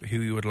WhatsApp, who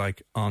you would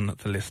like on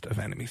the list of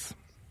enemies.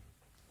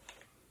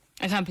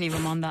 I can't believe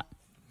I'm on that.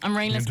 I'm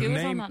Rainless Goo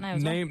is on that now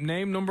as well.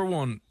 Name number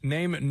one.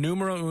 Name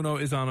numero uno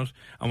is on it,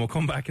 and we'll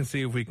come back and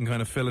see if we can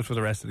kind of fill it for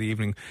the rest of the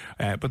evening.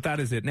 But that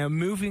is it. Now,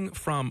 moving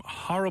from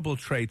horrible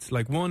traits,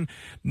 like one,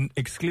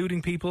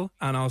 excluding people,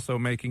 and also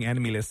making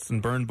enemy lists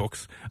and burn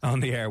books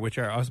on the air, which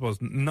are, I suppose,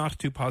 not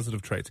too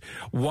positive traits.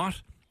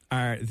 What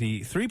are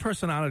the three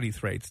personality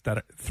traits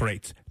that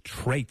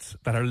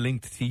are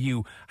linked to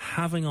you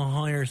having a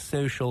higher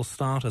social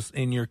status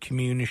in your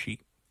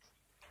community?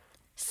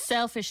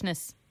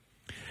 Selfishness.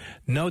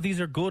 No, these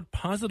are good,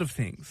 positive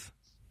things.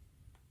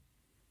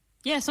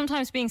 Yeah,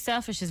 sometimes being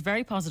selfish is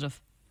very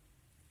positive.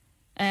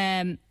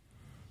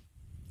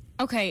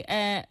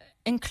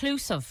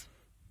 Inclusive.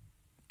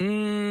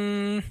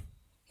 You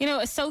know,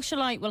 a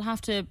socialite will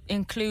have to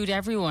include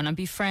everyone and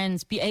be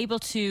friends, be able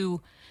to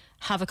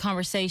have a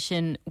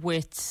conversation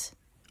with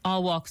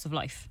all walks of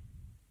life.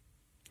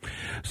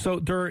 So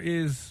there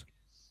is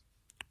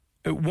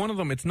one of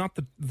them. It's not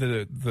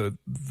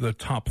the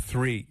top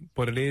three,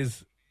 but it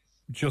is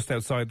just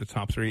outside the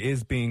top three,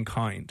 is being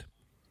kind.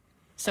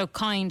 So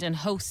kind and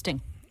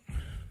hosting.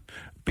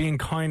 Being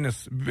kind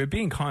is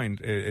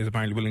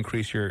apparently will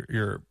increase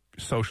your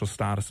social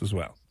status as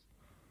well.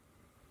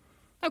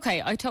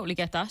 Okay, I totally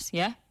get that.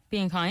 Yeah,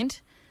 being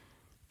kind.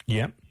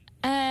 Yeah.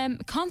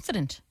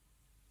 Confident.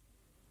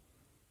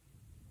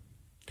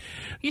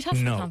 You'd have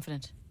to be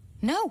confident.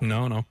 No.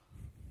 No.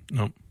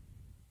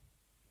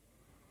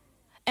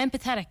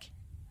 Empathetic.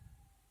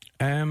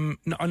 No,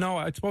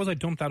 I suppose I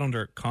dumped that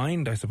under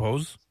kind, I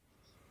suppose.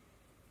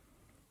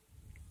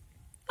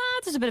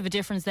 There's a bit of a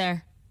difference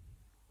there.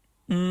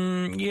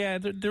 Yeah,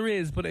 there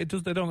is, but I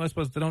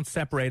suppose they don't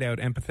separate out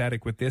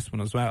empathetic with this one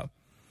as well.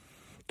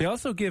 They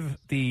also give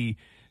the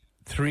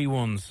three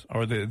ones,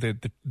 or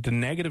the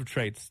negative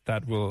traits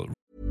that will...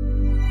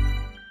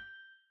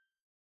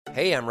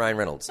 Hey, I'm Ryan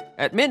Reynolds.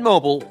 At Mint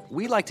Mobile,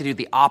 we like to do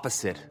the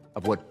opposite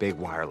of what Big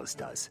Wireless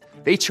does.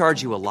 They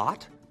charge you a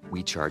lot.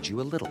 We charge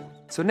you a little.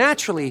 So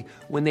naturally,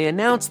 when they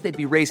announced they'd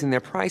be raising their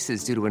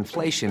prices due to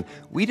inflation,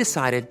 we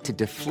decided to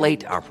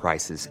deflate our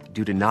prices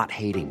due to not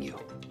hating you.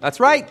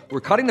 That's right. We're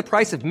cutting the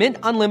price of Mint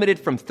Unlimited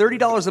from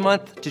 $30 a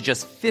month to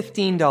just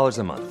 $15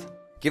 a month.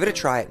 Give it a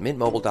try at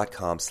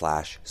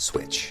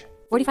mintmobile.com/switch.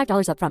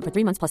 $45 up front for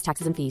 3 months plus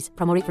taxes and fees.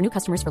 Promo rate for new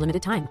customers for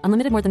limited time.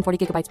 Unlimited more than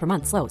 40 gigabytes per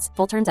month. Slows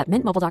full terms at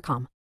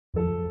mintmobile.com.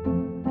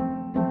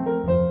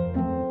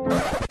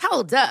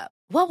 Hold up.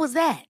 What was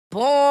that?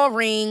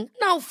 Boring.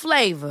 No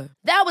flavor.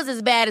 That was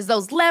as bad as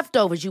those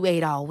leftovers you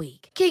ate all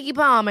week. Keke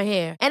Palmer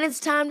here. And it's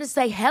time to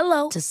say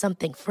hello to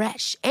something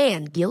fresh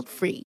and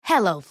guilt-free.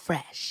 Hello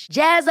Fresh.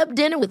 Jazz up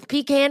dinner with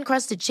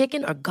pecan-crusted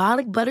chicken or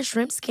garlic butter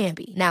shrimp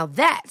scampi. Now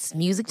that's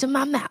music to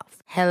my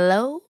mouth.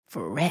 Hello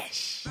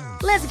Fresh.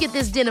 Let's get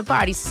this dinner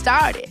party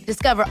started.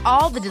 Discover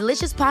all the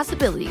delicious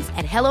possibilities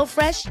at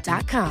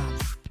HelloFresh.com.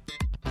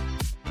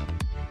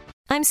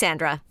 I'm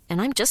Sandra,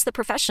 and I'm just the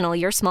professional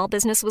your small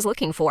business was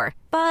looking for.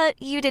 But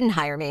you didn't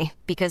hire me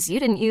because you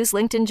didn't use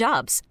LinkedIn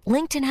Jobs.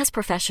 LinkedIn has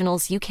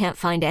professionals you can't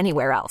find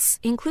anywhere else,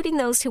 including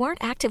those who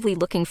aren't actively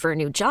looking for a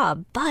new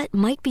job, but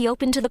might be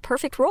open to the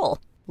perfect role,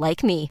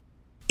 like me.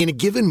 In a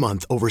given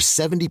month, over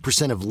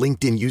 70% of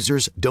LinkedIn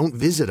users don't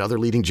visit other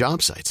leading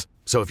job sites.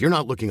 So if you're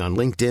not looking on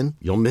LinkedIn,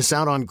 you'll miss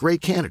out on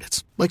great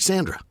candidates like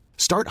Sandra.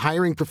 Start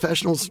hiring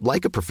professionals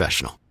like a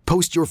professional.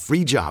 Post your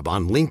free job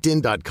on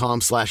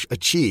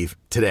linkedin.com/achieve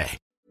today.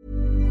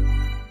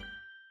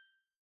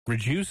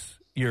 Reduce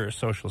your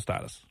social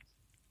status.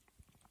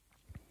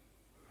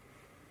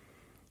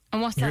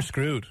 And what's You're that?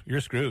 screwed.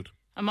 You're screwed.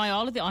 Am I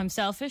all of the... I'm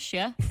selfish,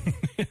 yeah?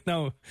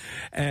 No.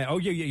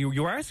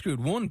 You are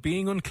screwed. One,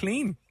 being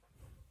unclean.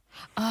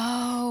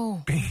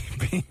 Oh. Being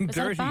Is dirty.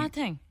 that a bad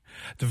thing?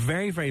 It's a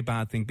very, very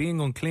bad thing.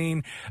 Being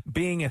unclean.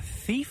 Being a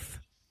thief.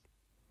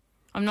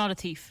 I'm not a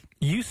thief.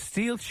 You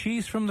steal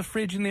cheese from the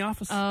fridge in the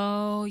office.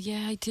 Oh,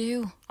 yeah, I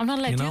do. I'm not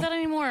allowed to do that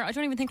anymore. I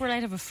don't even think we're allowed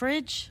to have a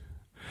fridge.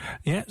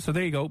 Yeah, so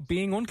there you go.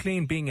 Being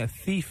unclean, being a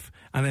thief,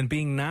 and then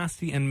being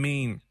nasty and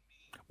mean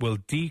will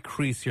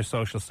decrease your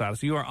social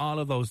status. You are all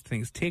of those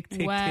things. Tick,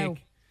 tick, wow.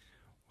 tick.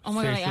 Oh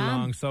my God, I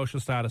am.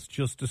 Social status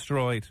just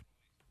destroyed.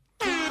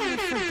 I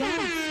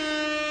forgot.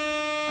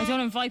 I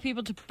don't invite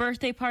people to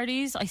birthday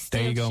parties. I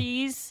steal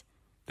cheese.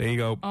 There you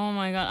go. Oh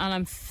my God, and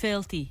I'm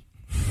filthy.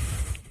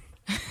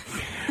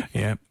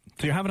 Yeah.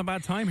 So you're having a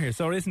bad time here.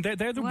 So isn't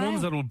they're the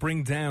ones that will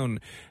bring down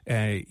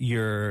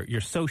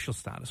your social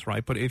status,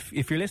 right? But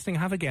if you're listening,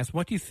 have a guess.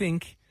 What do you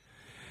think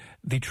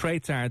the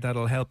traits are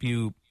that'll help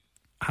you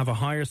have a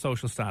higher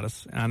social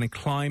status and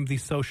climb the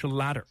social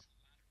ladder?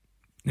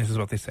 This is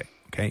what they say,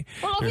 okay?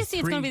 Well, obviously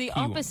it's going to be the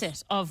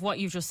opposite of what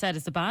you've just said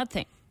is the bad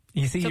thing.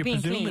 You see, so you're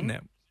presuming clean.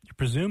 now. You're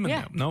presuming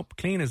now. Nope,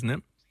 clean, isn't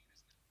it?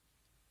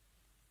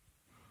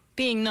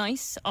 Being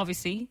nice,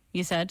 obviously,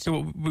 you said.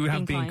 So we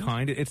have being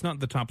kind. It's not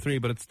the top three,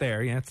 but it's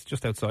there. Yeah, it's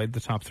just outside the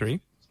top three.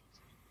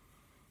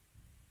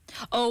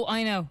 Oh,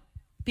 I know.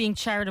 Being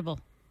charitable.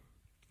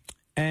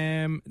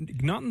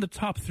 Not in the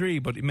top three,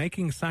 but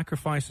making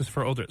sacrifices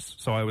for others.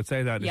 So I would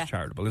say that is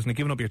charitable, isn't it?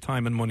 Giving up your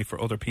time and money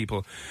for other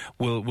people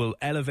will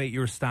elevate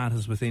your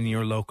status within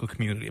your local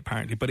community,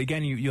 apparently. But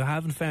again, you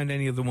haven't found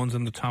any of the ones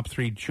in the top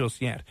three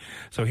just yet.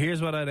 So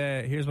here's what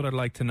I'd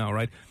like to know,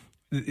 right?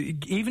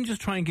 Even just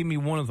try and give me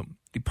one of them.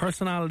 The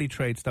personality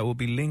traits that will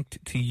be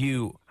linked to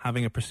you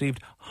having a perceived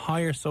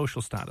higher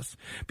social status.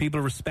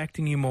 People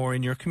respecting you more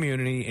in your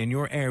community, in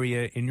your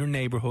area, in your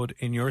neighbourhood,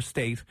 in your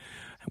state.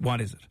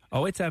 What is it?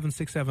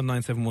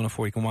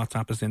 087-6797-104. You can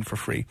WhatsApp us in for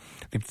free.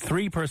 The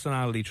three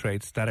personality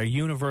traits that are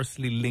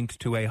universally linked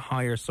to a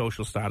higher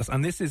social status.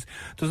 And this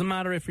doesn't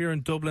matter if you're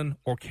in Dublin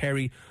or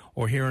Kerry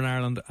or here in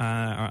Ireland,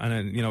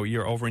 and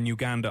you're over in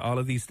Uganda. All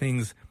of these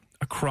things,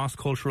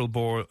 cross-cultural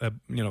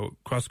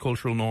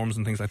cross-cultural norms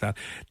and things like that,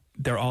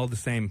 they're all the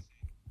same,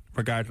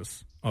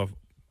 regardless of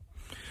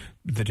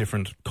the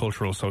different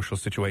cultural, social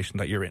situation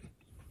that you're in.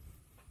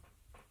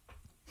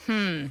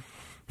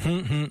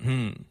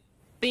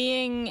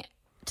 Being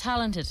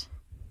talented.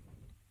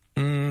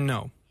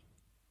 No.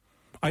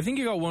 I think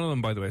you got one of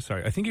them, by the way.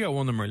 Sorry. I think you got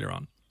one of them earlier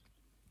on.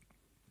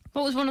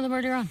 What was one of them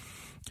earlier on?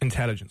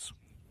 Intelligence.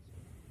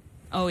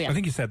 Oh, yeah. I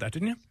think you said that,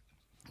 didn't you?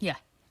 Yeah.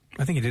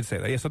 I think you did say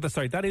that. Yeah, so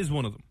that is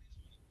one of them.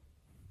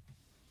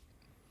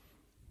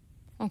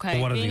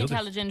 Okay, what are being the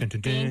others?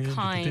 intelligent, being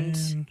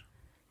kind,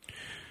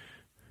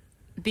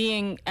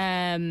 being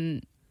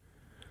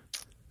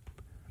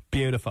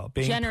beautiful,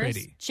 being generous,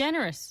 pretty.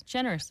 Generous.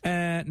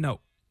 No.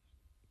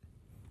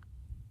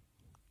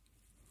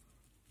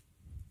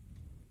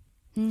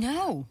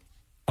 No.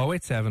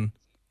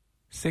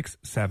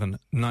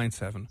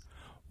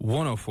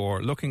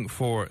 087-6797-104. Looking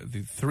for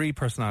the three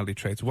personality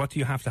traits. What do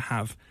you have to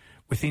have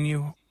within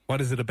you? What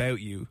is it about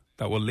you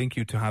that will link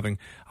you to having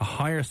a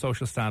higher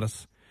social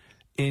status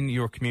in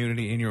your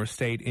community, in your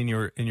state, in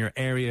your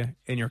area,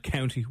 in your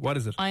county? What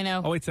is it? I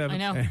know. 087. I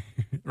know.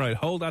 Right,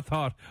 hold that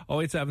thought.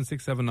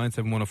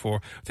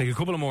 087-6797-104. Take a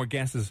couple of more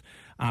guesses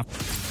after.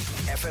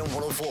 FM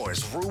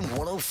 104's Room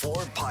 104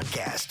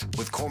 podcast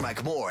with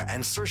Cormac Moore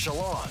and Saoirse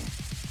Long.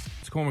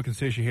 It's Cormac and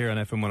Saoirse here on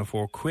FM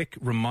 104. Quick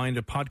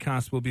reminder,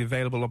 podcast will be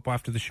available up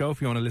after the show. If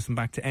you want to listen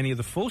back to any of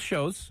the full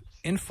shows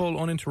in full,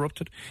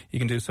 uninterrupted, you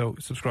can do so.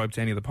 Subscribe to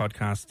any of the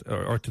podcast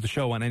or to the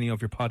show on any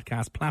of your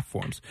podcast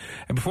platforms.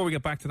 And before we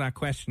get back to that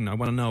question, I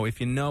want to know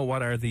if you know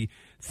what are the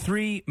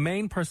three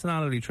main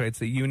personality traits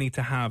that you need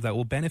to have that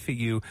will benefit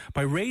you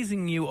by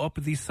raising you up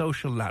the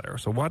social ladder.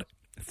 So what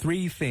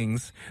three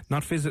things,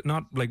 not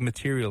like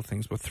material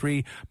things, but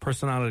three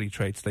personality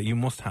traits that you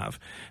must have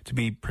to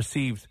be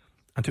perceived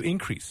and to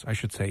increase, I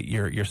should say,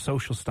 your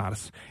social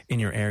status in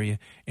your area,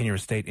 in your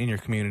estate, in your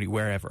community,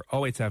 wherever.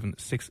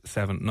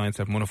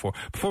 087-6797-104.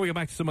 Before we get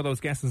back to some of those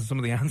guesses and some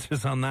of the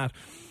answers on that,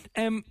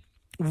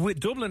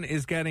 Dublin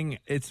is getting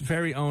its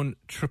very own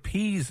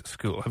trapeze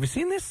school. Have you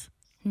seen this?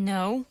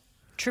 No.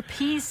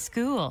 Trapeze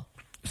school.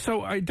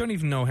 So I don't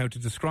even know how to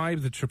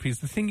describe the trapeze.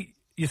 The thing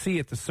you see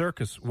at the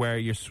circus where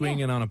you're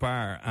swinging on a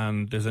bar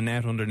and there's a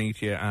net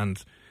underneath you,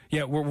 and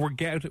we're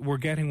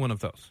getting one of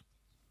those.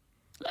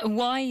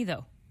 Why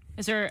though?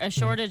 Is there a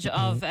shortage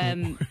of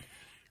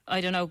I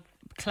don't know,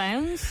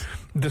 clowns?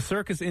 The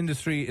circus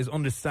industry is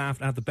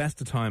understaffed at the best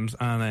of times,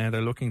 and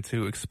they're looking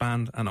to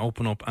expand and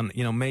open up. And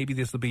maybe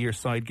this will be your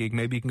side gig.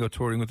 Maybe you can go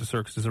touring with the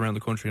circuses around the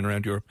country and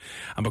around Europe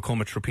and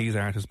become a trapeze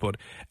artist. But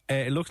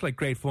it looks like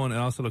great fun. It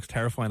also looks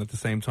terrifying at the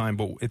same time.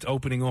 But it's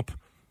opening up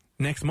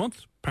next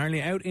month,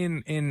 apparently out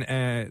in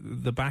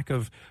the back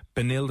of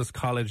Benildes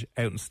College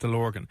out in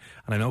Stillorgan.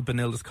 And I know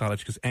Benildes College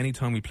because any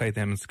time we played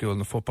them in school in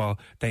the football,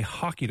 they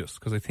hockeyed us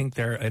because I think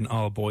they're an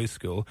all-boys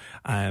school.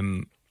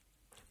 And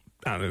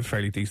a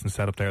fairly decent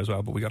setup there as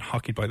well, but we got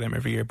hockeyed by them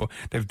every year. But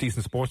they have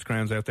decent sports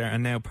grounds out there,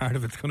 and now part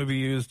of it's going to be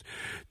used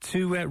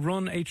to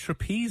run a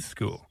trapeze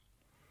school.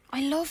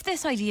 I love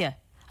this idea.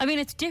 I mean,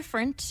 it's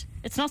different.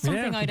 It's not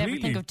something I'd ever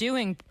think of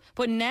doing.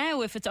 But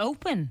now, if it's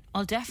open,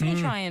 I'll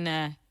definitely try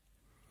and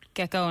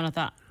get going at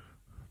that.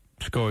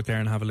 To go out there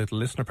and have a little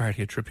listener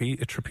party, a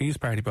trapeze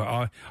party.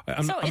 But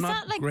I'm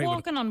that like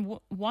walking on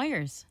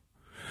wires?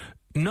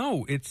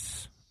 No,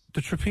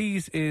 the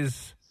trapeze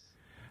is...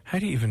 How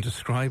do you even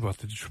describe what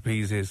the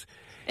trapeze is?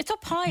 It's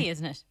up high,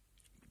 isn't it?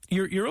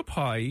 You're up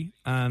high,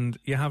 and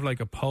you have like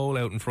a pole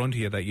out in front of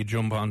you that you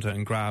jump onto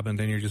and grab, and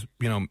then you're just,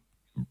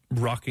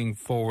 rocking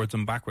forwards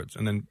and backwards.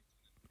 And then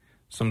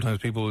sometimes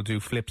people will do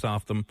flips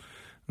off them,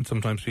 and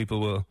sometimes people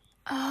will...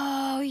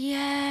 Oh,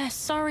 yeah.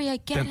 Sorry, I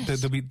get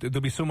it.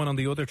 There'll be someone on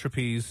the other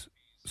trapeze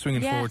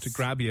swinging forward to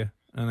grab you,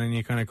 and then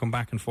you kind of come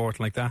back and forth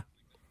like that.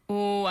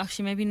 Oh,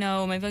 actually, maybe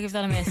no. Maybe I'll give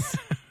that a miss.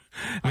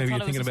 Maybe you're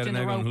thinking about it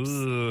now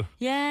going, ugh.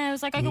 Yeah, I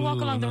was like, I can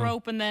walk along the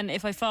rope, and then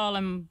if I fall,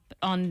 I'm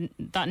on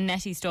that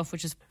netty stuff,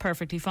 which is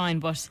perfectly fine.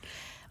 But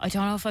I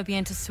don't know if I'd be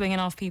into swinging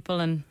off people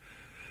and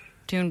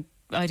doing,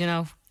 I don't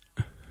know.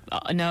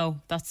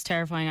 No, that's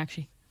terrifying,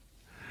 actually.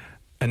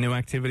 A new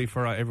activity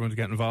for everyone to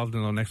get involved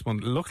in next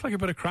month. It looks like a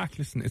bit of crack.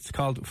 Listen, it's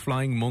called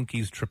Flying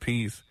Monkeys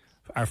Trapeze.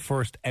 Our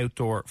first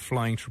outdoor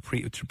flying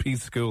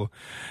trapeze school,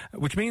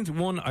 which means,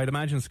 one, I'd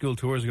imagine school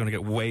tours are going to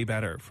get way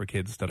better for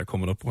kids that are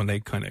coming up when they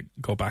kind of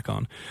go back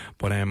on.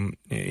 But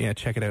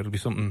check it out. It'll be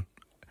something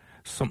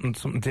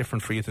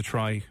different for you to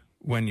try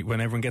when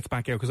everyone gets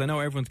back out, because I know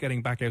everyone's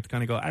getting back out to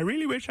kind of go, I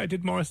really wish I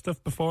did more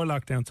stuff before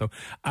lockdown. So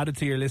add it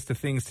to your list of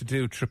things to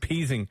do.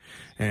 Trapezing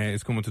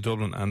is coming to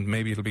Dublin, and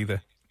maybe it'll be the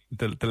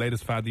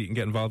latest fad that you can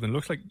get involved in. It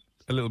looks like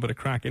a little bit of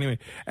crack. Anyway,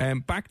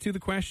 back to the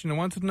question. I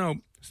wanted to know,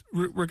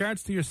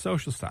 regards to your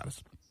social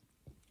status,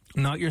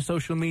 not your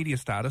social media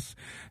status,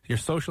 your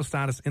social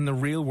status in the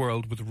real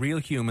world with real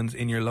humans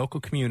in your local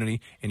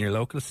community, in your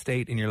local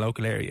estate, in your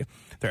local area.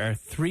 There are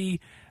 3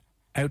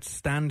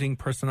 outstanding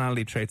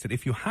personality traits that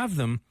if you have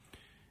them,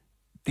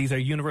 these are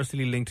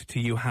universally linked to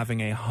you having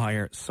a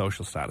higher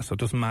social status. So it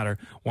doesn't matter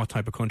what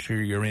type of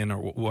country you're in or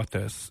what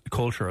the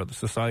culture or the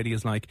society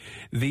is like.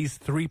 These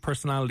 3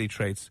 personality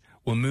traits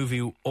will move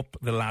you up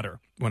the ladder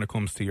when it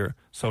comes to your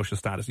social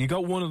status. You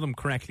got one of them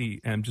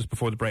correctly just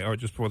before the break, or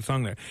just before the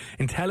song there.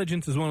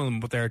 Intelligence is one of them,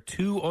 but there are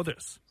 2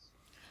 others.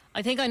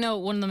 I think I know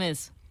what one of them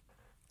is.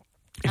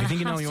 If you think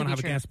you know, you want to have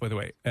a guess, by the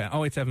way.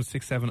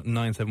 08767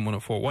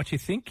 97104. What do you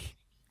think?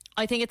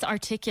 I think it's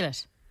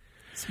articulate.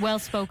 It's well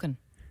spoken.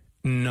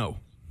 No.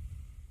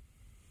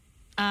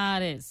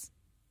 It is.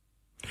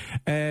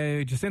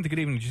 Jacinta, good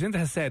evening. Jacinta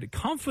has said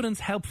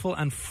confidence, helpful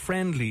and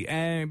friendly.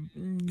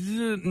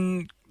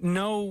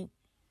 No,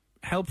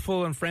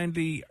 helpful and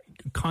friendly,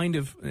 kind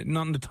of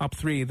not in the top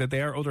 3. That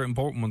they are other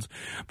important ones,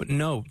 but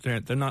no,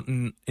 they're not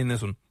in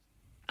this one.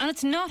 And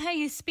it's not how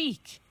you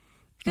speak,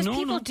 because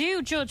people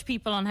do judge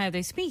people on how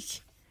they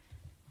speak.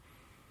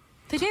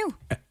 They do.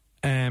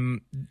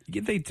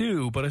 They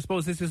do, but I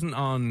suppose this isn't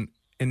on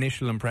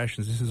initial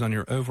impressions. This is on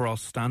your overall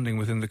standing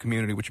within the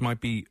community, which might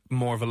be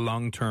more of a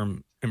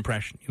long-term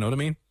impression. You know what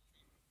I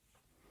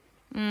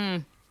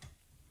mean?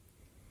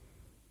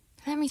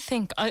 Let me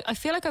think. I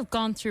feel like I've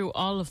gone through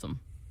all of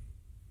them.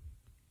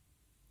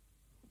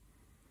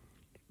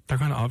 They're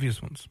kind of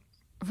obvious ones.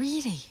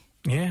 Really?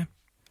 Yeah.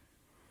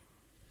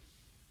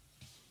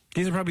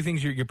 These are probably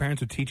things your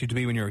parents would teach you to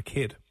be when you were a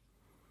kid.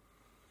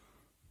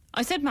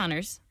 I said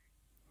manners.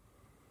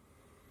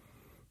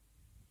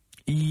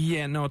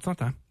 Yeah, no, it's not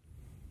that.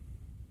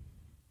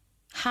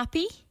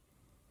 Happy?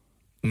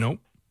 No.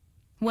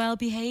 Well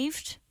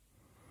behaved?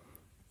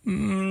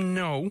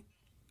 No.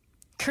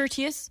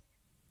 Courteous?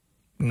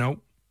 No.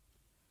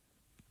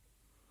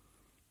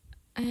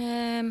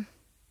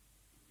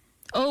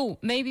 Oh,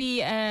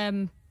 maybe.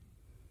 Oh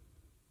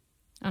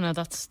no,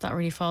 that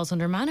really falls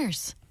under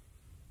manners.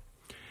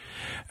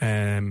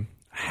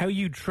 How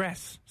you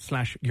dress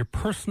 / your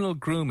personal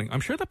grooming. I'm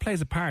sure that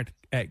plays a part,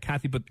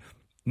 Kathy, but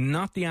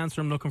not the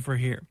answer I'm looking for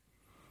here.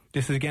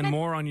 This is again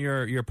more on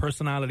your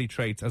personality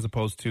traits as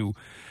opposed to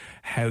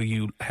how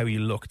you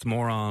look. It's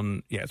more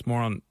on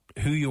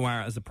who you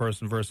are as a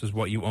person versus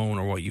what you own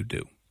or what you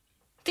do.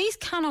 These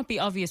cannot be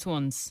obvious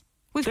ones.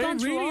 They're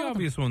really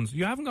obvious ones.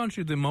 You haven't gone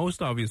through the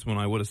most obvious one,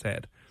 I would have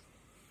said.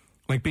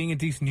 Like being a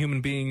decent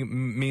human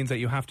being means that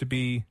you have to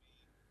be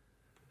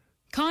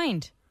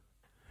kind,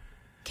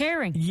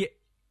 caring.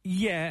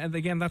 Yeah, and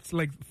again, that's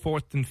like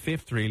fourth and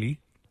fifth, really.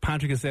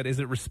 Patrick has said, is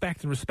it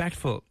respect and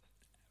respectful?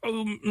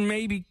 Oh,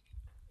 maybe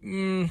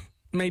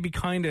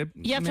kind of.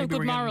 You have to have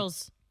good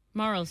morals.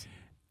 Morals.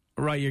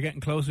 Right, you're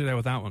getting closer there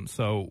with that one.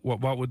 So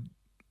what would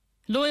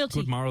loyalty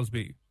good morals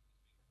be?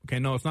 Okay,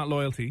 no, it's not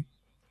loyalty,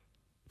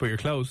 but you're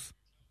close.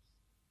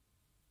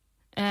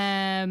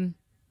 Like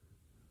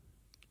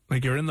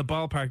you're in the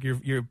ballpark,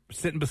 you're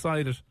sitting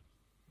beside it.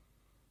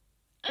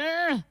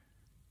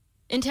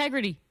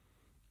 Integrity.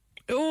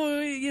 Oh,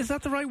 is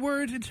that the right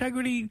word?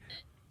 Integrity.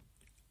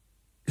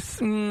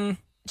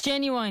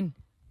 Genuine.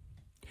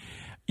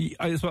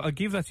 I'll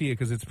give that to you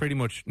because it's pretty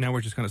much, now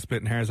we're just kind of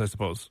splitting hairs, I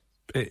suppose.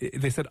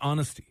 They said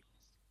honesty.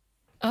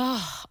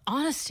 Oh,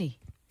 honesty.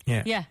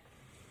 Yeah. Yeah.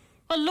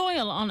 Well,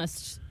 loyal,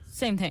 honest,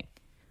 same thing.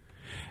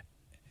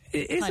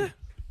 Is it?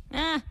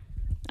 No,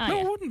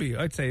 it wouldn't be.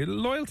 I'd say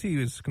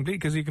loyalty is complete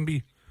because you can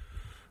be,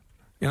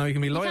 you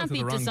can be loyal to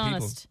the wrong people. You can't be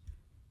dishonest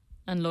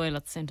and loyal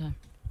at the same time.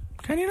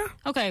 Can you not?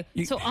 Okay,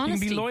 so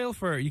honesty. You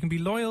can be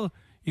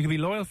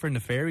loyal for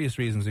nefarious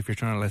reasons if you're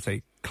trying to, let's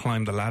say,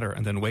 climb the ladder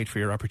and then wait for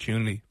your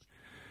opportunity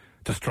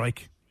to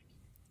strike.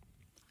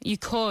 You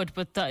could,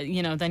 but then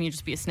you'd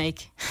just be a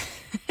snake.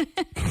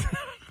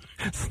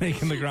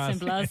 Snake in the grass.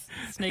 Simple as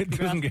snake in the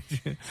grass. Get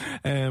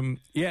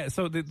you.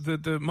 So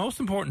the most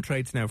important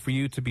traits now for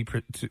you to be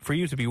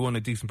one,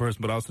 a decent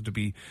person, but also to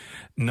be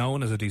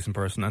known as a decent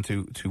person and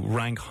to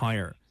rank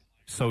higher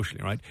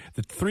socially, right?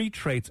 The three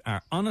traits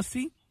are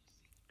honesty,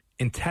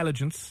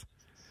 intelligence,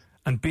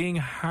 and being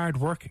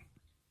hardworking.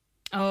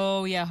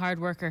 Oh yeah, hard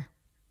worker.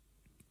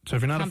 So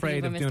if you're not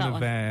afraid of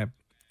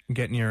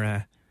getting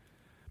your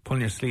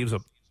pulling your sleeves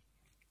up,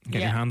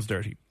 getting your hands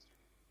dirty.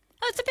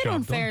 Oh, it's a bit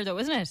unfair though,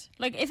 isn't it?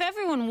 Like if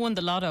everyone won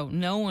the lotto,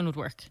 no one would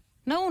work.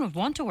 No one would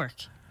want to work.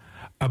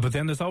 But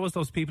then there's always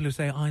those people who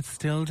say, I'd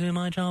still do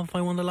my job if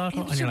I won the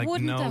lotto. And you're like,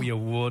 no, you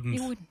wouldn't.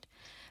 You wouldn't.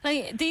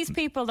 Like these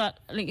people that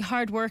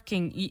hard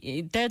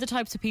working, they're the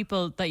types of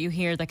people that you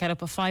hear that get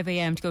up at 5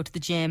 a.m. to go to the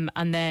gym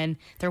and then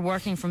they're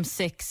working from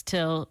 6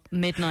 till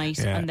midnight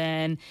and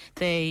then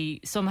they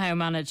somehow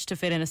manage to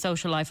fit in a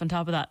social life on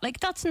top of that. Like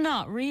that's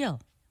not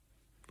real.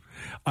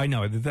 I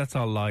know, that's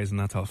all lies and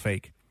that's all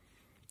fake.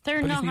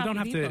 They're not you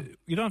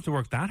don't have to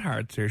work that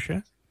hard,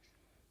 Saoirse.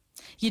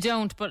 You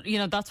don't, but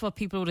that's what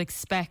people would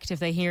expect if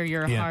they hear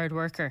you're a hard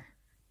worker.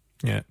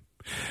 Yeah.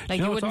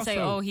 Like you wouldn't say,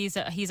 "Oh, he's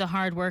a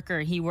hard worker.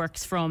 He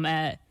works from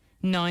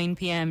 9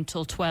 p.m.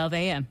 till 12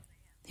 a.m.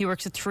 He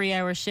works a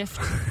 3-hour shift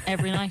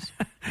every night."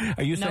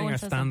 Are you saying our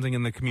standing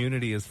in the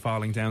community is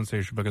falling down,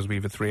 Saoirse, because we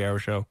have a 3-hour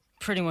show?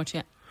 Pretty much,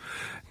 yeah.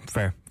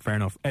 Fair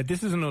enough.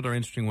 This is another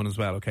interesting one as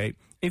well. Okay,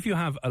 if you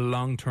have a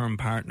long-term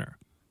partner,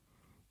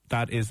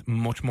 that is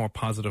much more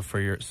positive for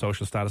your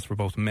social status for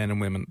both men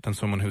and women than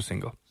someone who's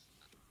single.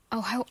 Oh,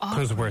 how awkward.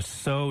 Because we're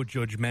so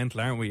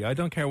judgmental, aren't we? I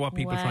don't care what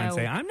people try and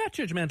say. I'm not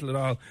judgmental at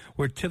all.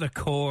 We're to the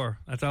core.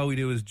 That's all we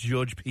do is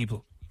judge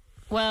people.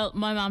 Well,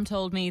 my mom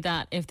told me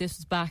that if this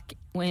was back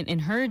in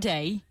her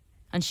day,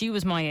 and she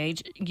was my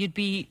age, you'd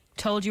be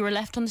told you were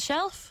left on the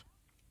shelf.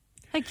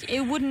 Like,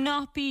 it would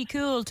not be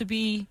cool to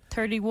be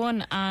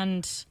 31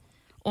 and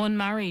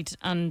unmarried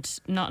and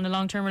not in a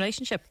long-term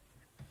relationship.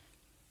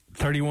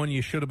 31,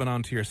 you should have been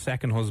on to your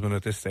second husband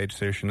at this stage,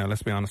 Saoirse. Now,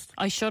 let's be honest.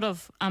 I should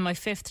have, and my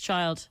 5th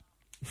child.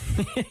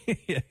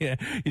 yeah.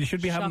 You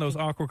should be having those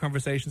awkward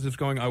conversations of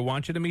going, I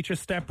want you to meet your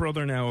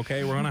stepbrother now,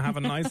 okay? We're going to have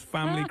a nice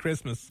family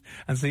Christmas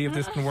and see if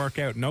this can work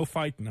out. No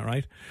fighting, all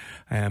right?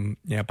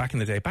 Back in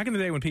the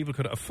day when people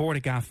could afford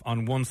a gaff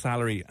on one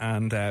salary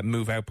and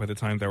move out by the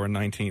time they were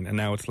 19, and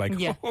now it's like,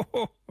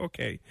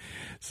 okay.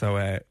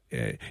 So,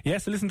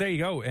 so listen, there you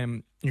go.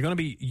 You're going to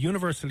be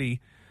universally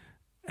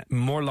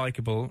more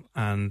likeable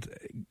and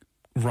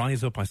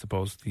rise up, I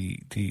suppose,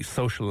 the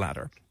social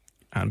ladder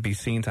and be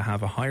seen to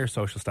have a higher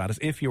social status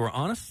if you are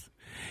honest,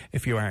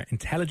 if you are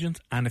intelligent,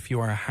 and if you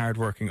are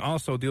hardworking.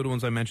 Also, the other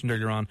ones I mentioned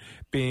earlier on,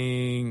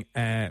 being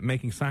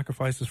making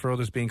sacrifices for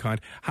others, being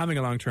kind, having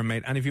a long-term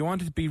mate, and if you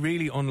wanted to be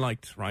really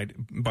unliked, right,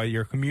 by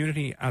your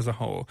community as a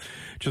whole,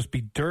 just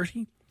be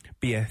dirty,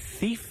 be a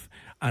thief,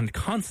 and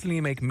constantly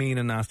make mean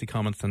and nasty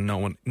comments, and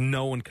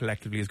no one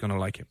collectively is going to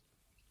like you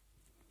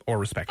or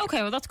respect you.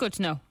 Okay, well, that's good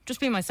to know. Just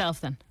be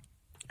myself then.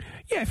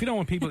 Yeah, if you don't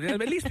want people,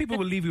 at least people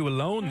will leave you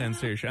alone then,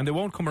 Saoirse, and they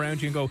won't come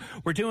around you and go,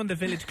 we're doing the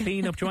village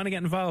clean-up, do you want to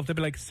get involved? They'll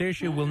be like,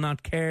 Saoirse will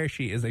not care,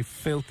 she is a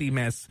filthy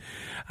mess,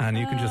 and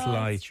you can just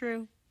lie. That's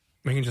true.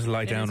 We can just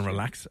lie down and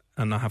relax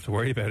and not have to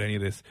worry about any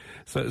of this.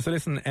 So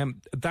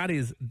listen, that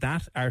is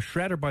that. Our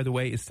shredder, by the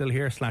way, is still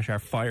here, / our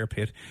fire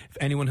pit. If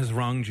anyone has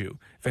wronged you,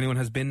 if anyone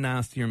has been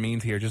nasty or mean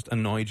to you, or just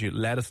annoyed you,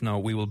 let us know.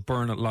 We will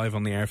burn it live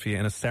on the air for you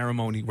in a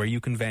ceremony where you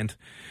can vent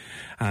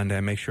and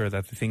make sure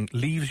that the thing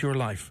leaves your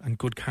life and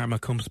good karma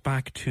comes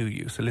back to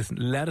you. So listen,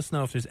 let us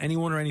know if there's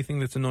anyone or anything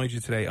that's annoyed you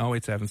today.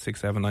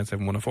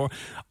 08767971004.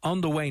 On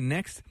the way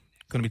next,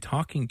 going to be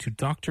talking to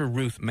Dr.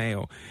 Ruth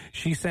Mayo.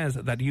 She says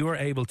that you are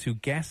able to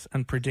guess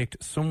and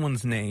predict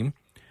someone's name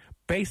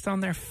based on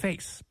their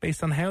face,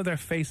 based on how their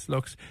face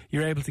looks,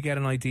 you're able to get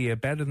an idea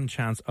better than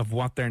chance of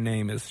what their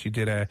name is. She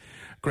did a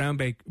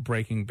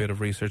groundbreaking bit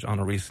of research on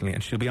it recently,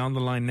 and she'll be on the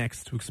line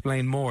next to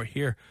explain more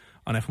here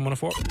on FM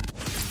 104.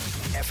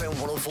 FM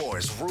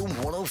 104's Room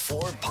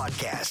 104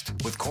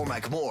 podcast with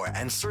Cormac Moore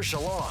and Saoirse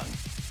Long.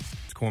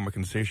 Cormac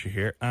and Saoirse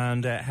here.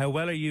 And how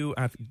well are you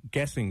at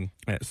guessing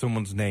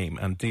someone's name?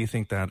 And do you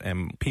think that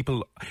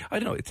people, I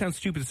don't know, it sounds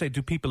stupid to say,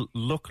 do people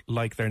look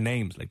like their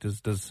names? Like,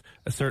 does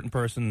a certain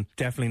person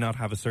definitely not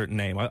have a certain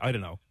name? I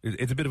don't know.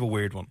 It's a bit of a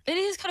weird one. It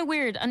is kind of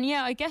weird. And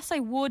yeah, I guess I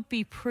would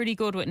be pretty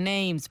good with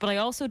names, but I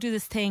also do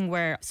this thing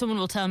where someone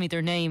will tell me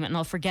their name and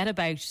I'll forget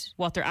about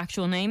what their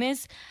actual name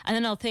is. And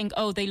then I'll think,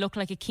 oh, they look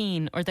like a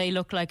Keane or they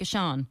look like a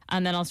Sean.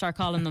 And then I'll start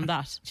calling them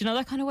that. Do you know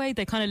that kind of way?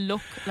 They kind of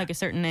look like a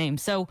certain name.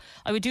 So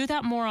I would do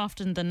that more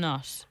often than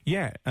not.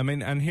 Yeah, I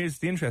mean, and here's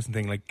the interesting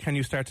thing, like, can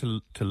you start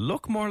to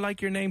look more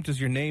like your name? Does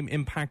your name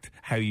impact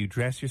how you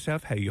dress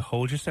yourself, how you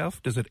hold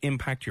yourself? Does it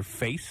impact your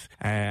face?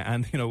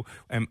 And, you know,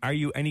 are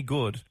you any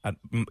good at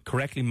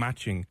correctly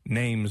matching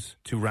names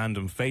to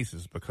random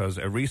faces? Because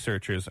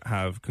researchers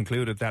have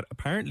concluded that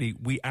apparently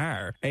we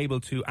are able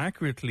to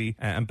accurately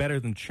and better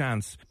than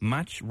chance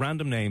match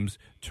random names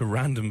to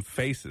random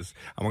faces.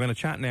 And we're going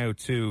to chat now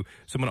to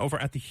someone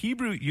over at the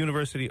Hebrew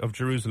University of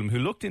Jerusalem who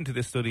looked into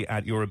this study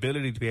at your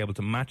ability to be able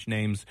to match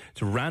names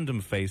to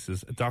random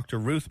faces. Dr.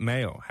 Ruth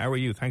Mayo, how are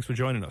you? Thanks for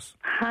joining us.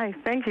 Hi,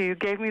 thank you. You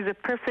gave me the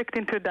perfect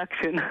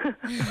introduction.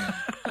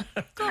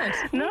 Good.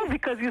 No,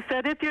 because you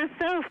said it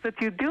yourself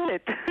that you do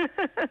it.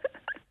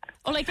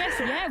 Well, I guess,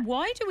 yeah.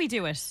 Why do we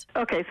do it?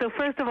 Okay, so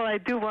first of all, I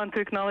do want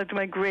to acknowledge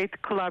my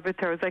great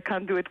collaborators. I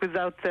can't do it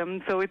without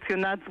them. So it's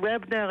Yonaz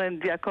Webner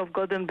and Yaakov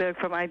Goldenberg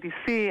from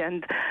IDC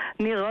and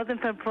Neil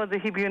Rosenfeld from the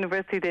Hebrew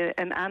University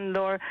and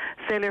Anne-Laure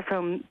Saylor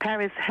from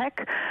Paris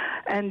HEC.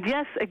 And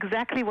yes,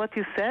 exactly what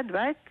you said,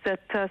 right? That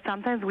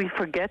sometimes we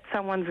forget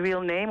someone's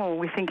real name or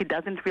we think it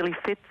doesn't really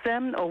fit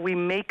them or we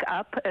make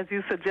up, as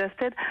you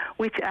suggested,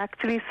 which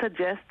actually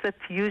suggests that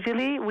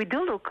usually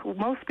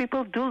most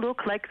people do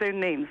look like their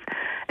names.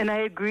 And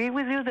I agree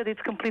with you that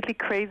it's completely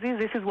crazy.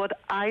 This is what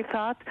I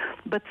thought,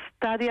 but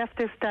study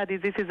after study,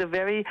 this is a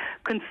very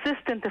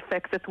consistent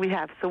effect that we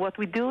have. So what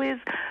we do is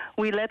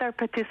we let our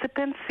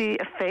participants see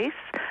a face,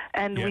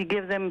 and we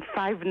give them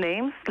 5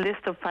 names,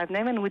 list of 5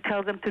 names, and we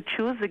tell them to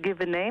choose a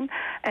given name.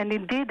 And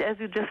indeed, as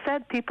you just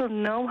said, people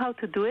know how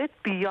to do it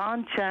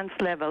beyond chance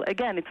level.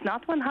 Again, it's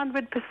not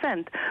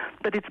 100%,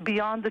 but it's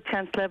beyond the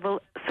chance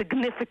level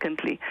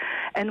significantly.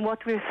 And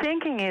what we're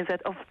thinking is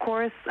that, of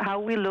course, how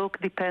we look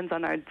depends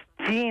on our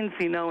genes,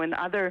 and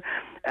other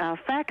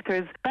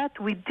factors. But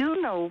we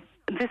do know,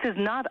 this is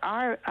not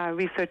our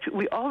research,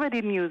 we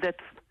already knew that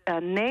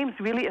names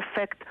really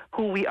affect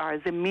who we are,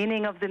 the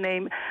meaning of the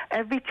name.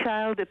 Every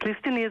child, at least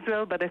in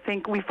Israel, but I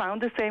think we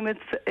found the same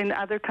in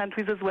other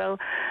countries as well,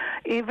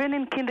 even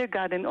in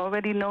kindergarten,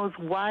 already knows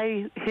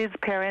why his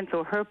parents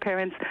or her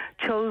parents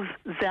chose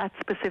that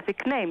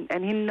specific name,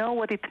 and he knows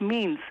what it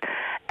means.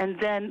 And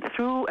then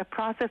through a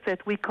process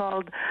that we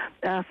called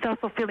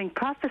self-fulfilling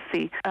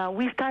prophecy,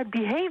 we start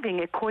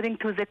behaving according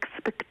to the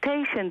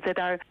expectations that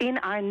are in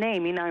our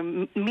name, in our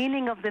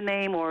meaning of the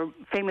name, or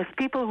famous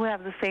people who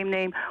have the same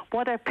name,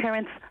 what our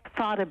parents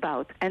thought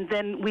about. And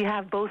then we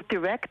have both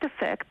direct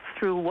effects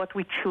through what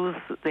we choose,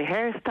 the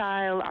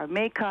hairstyle, our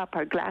makeup,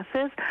 our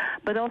glasses,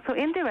 but also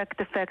indirect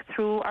effect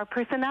through our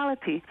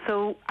personality.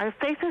 So our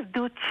faces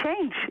do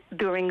change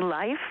during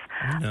life.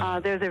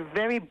 There's a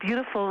very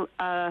beautiful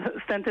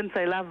sentence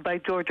I love by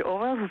George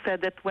Orwell, who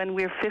said that when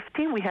we're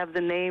 50, we have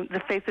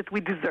the face that we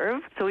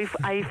deserve. So if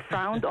I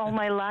frowned all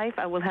my life,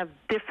 I will have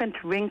different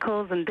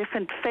wrinkles and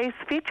different face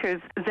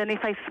features than if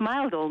I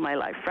smiled all my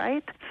life,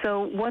 right?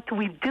 So what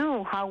we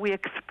do, how we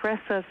express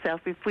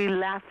ourselves, if we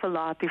laugh a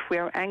lot, if we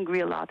are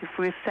angry a lot, if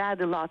we're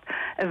sad a lot,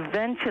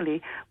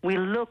 eventually we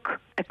look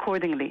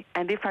accordingly.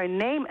 And if our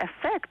name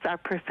affects our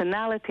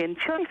personality and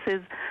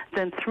choices,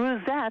 then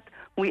through that,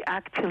 we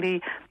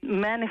actually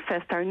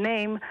manifest our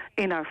name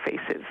in our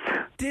faces.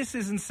 This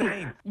is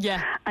insane.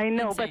 Yeah. I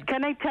know, but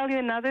can I tell you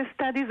another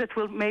study that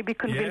will maybe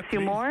convince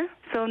you more?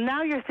 So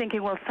now you're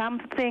thinking, well,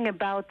 something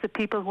about the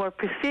people who are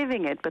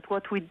perceiving it. But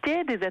what we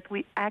did is that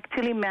we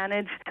actually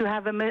managed to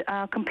have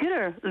a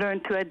computer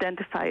learn to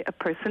identify a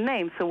person's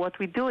name. So what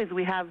we do is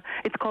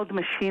it's called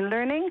machine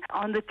learning.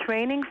 On the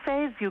training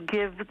phase, you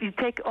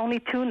take only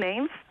 2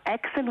 names,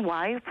 X and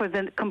Y. For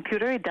the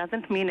computer, it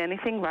doesn't mean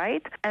anything,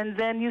 right? And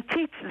then you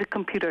teach the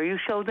computer. You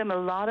show them a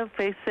lot of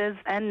faces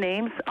and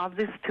names of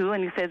these 2,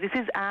 and you say, this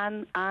is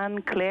Anne,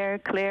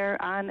 Claire,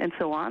 Anne, and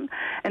so on.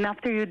 And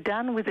after you're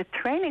done with the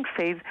training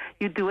phase,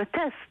 you do a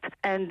test.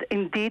 And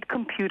indeed,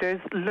 computers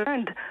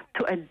learned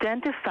to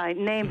identify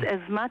names as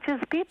much as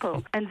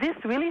people. And this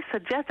really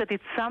suggests that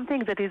it's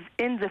something that is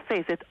in the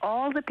face, that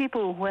all the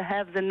people who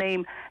have the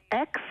name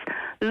X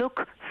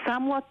look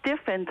somewhat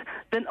different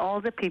than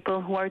all the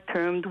people who are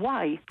termed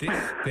Y.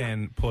 This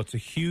then puts a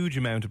huge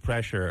amount of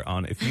pressure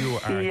on if you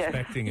are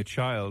expecting a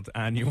child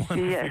and you want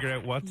to figure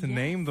out what to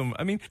name them.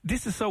 I mean,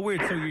 this is so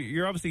weird. So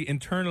you're obviously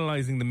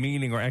internalizing the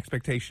meaning or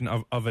expectation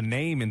of a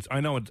name. And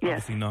I know it's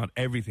obviously not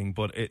everything,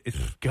 but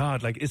it's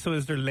God. Like, so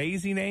is there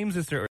lazy names?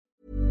 Is there?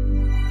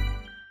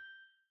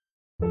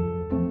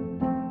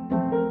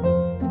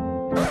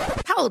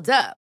 Hold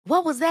up.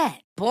 What was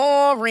that?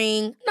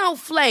 Boring. No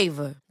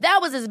flavor. That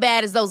was as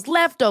bad as those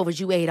leftovers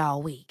you ate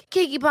all week.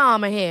 Keke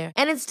Palmer here.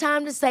 And it's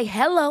time to say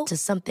hello to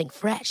something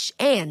fresh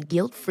and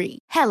guilt-free.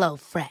 Hello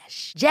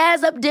Fresh.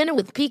 Jazz up dinner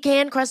with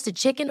pecan-crusted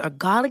chicken or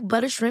garlic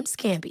butter shrimp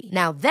scampi.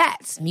 Now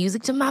that's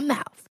music to my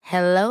mouth.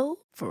 Hello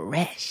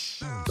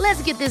Fresh.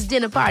 Let's get this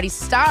dinner party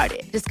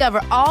started.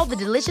 Discover all the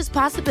delicious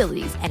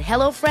possibilities at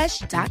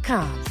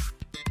HelloFresh.com.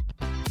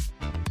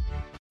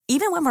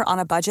 Even when we're on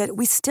a budget,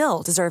 we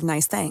still deserve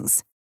nice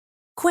things.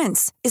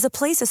 Quince is a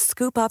place to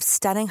scoop up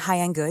stunning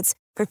high-end goods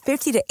for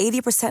 50 to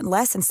 80%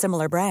 less than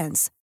similar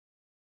brands.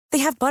 They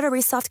have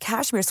buttery soft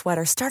cashmere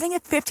sweaters starting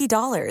at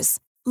 $50,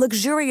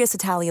 luxurious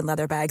Italian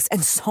leather bags,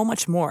 and so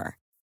much more.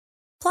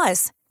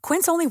 Plus,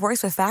 Quince only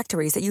works with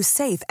factories that use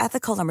safe,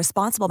 ethical, and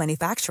responsible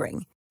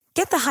manufacturing.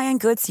 Get the high-end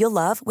goods you'll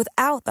love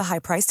without the high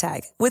price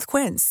tag with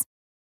Quince.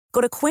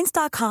 Go to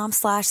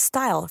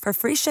quince.com/style for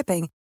free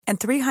shipping and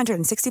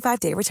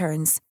 365-day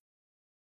returns.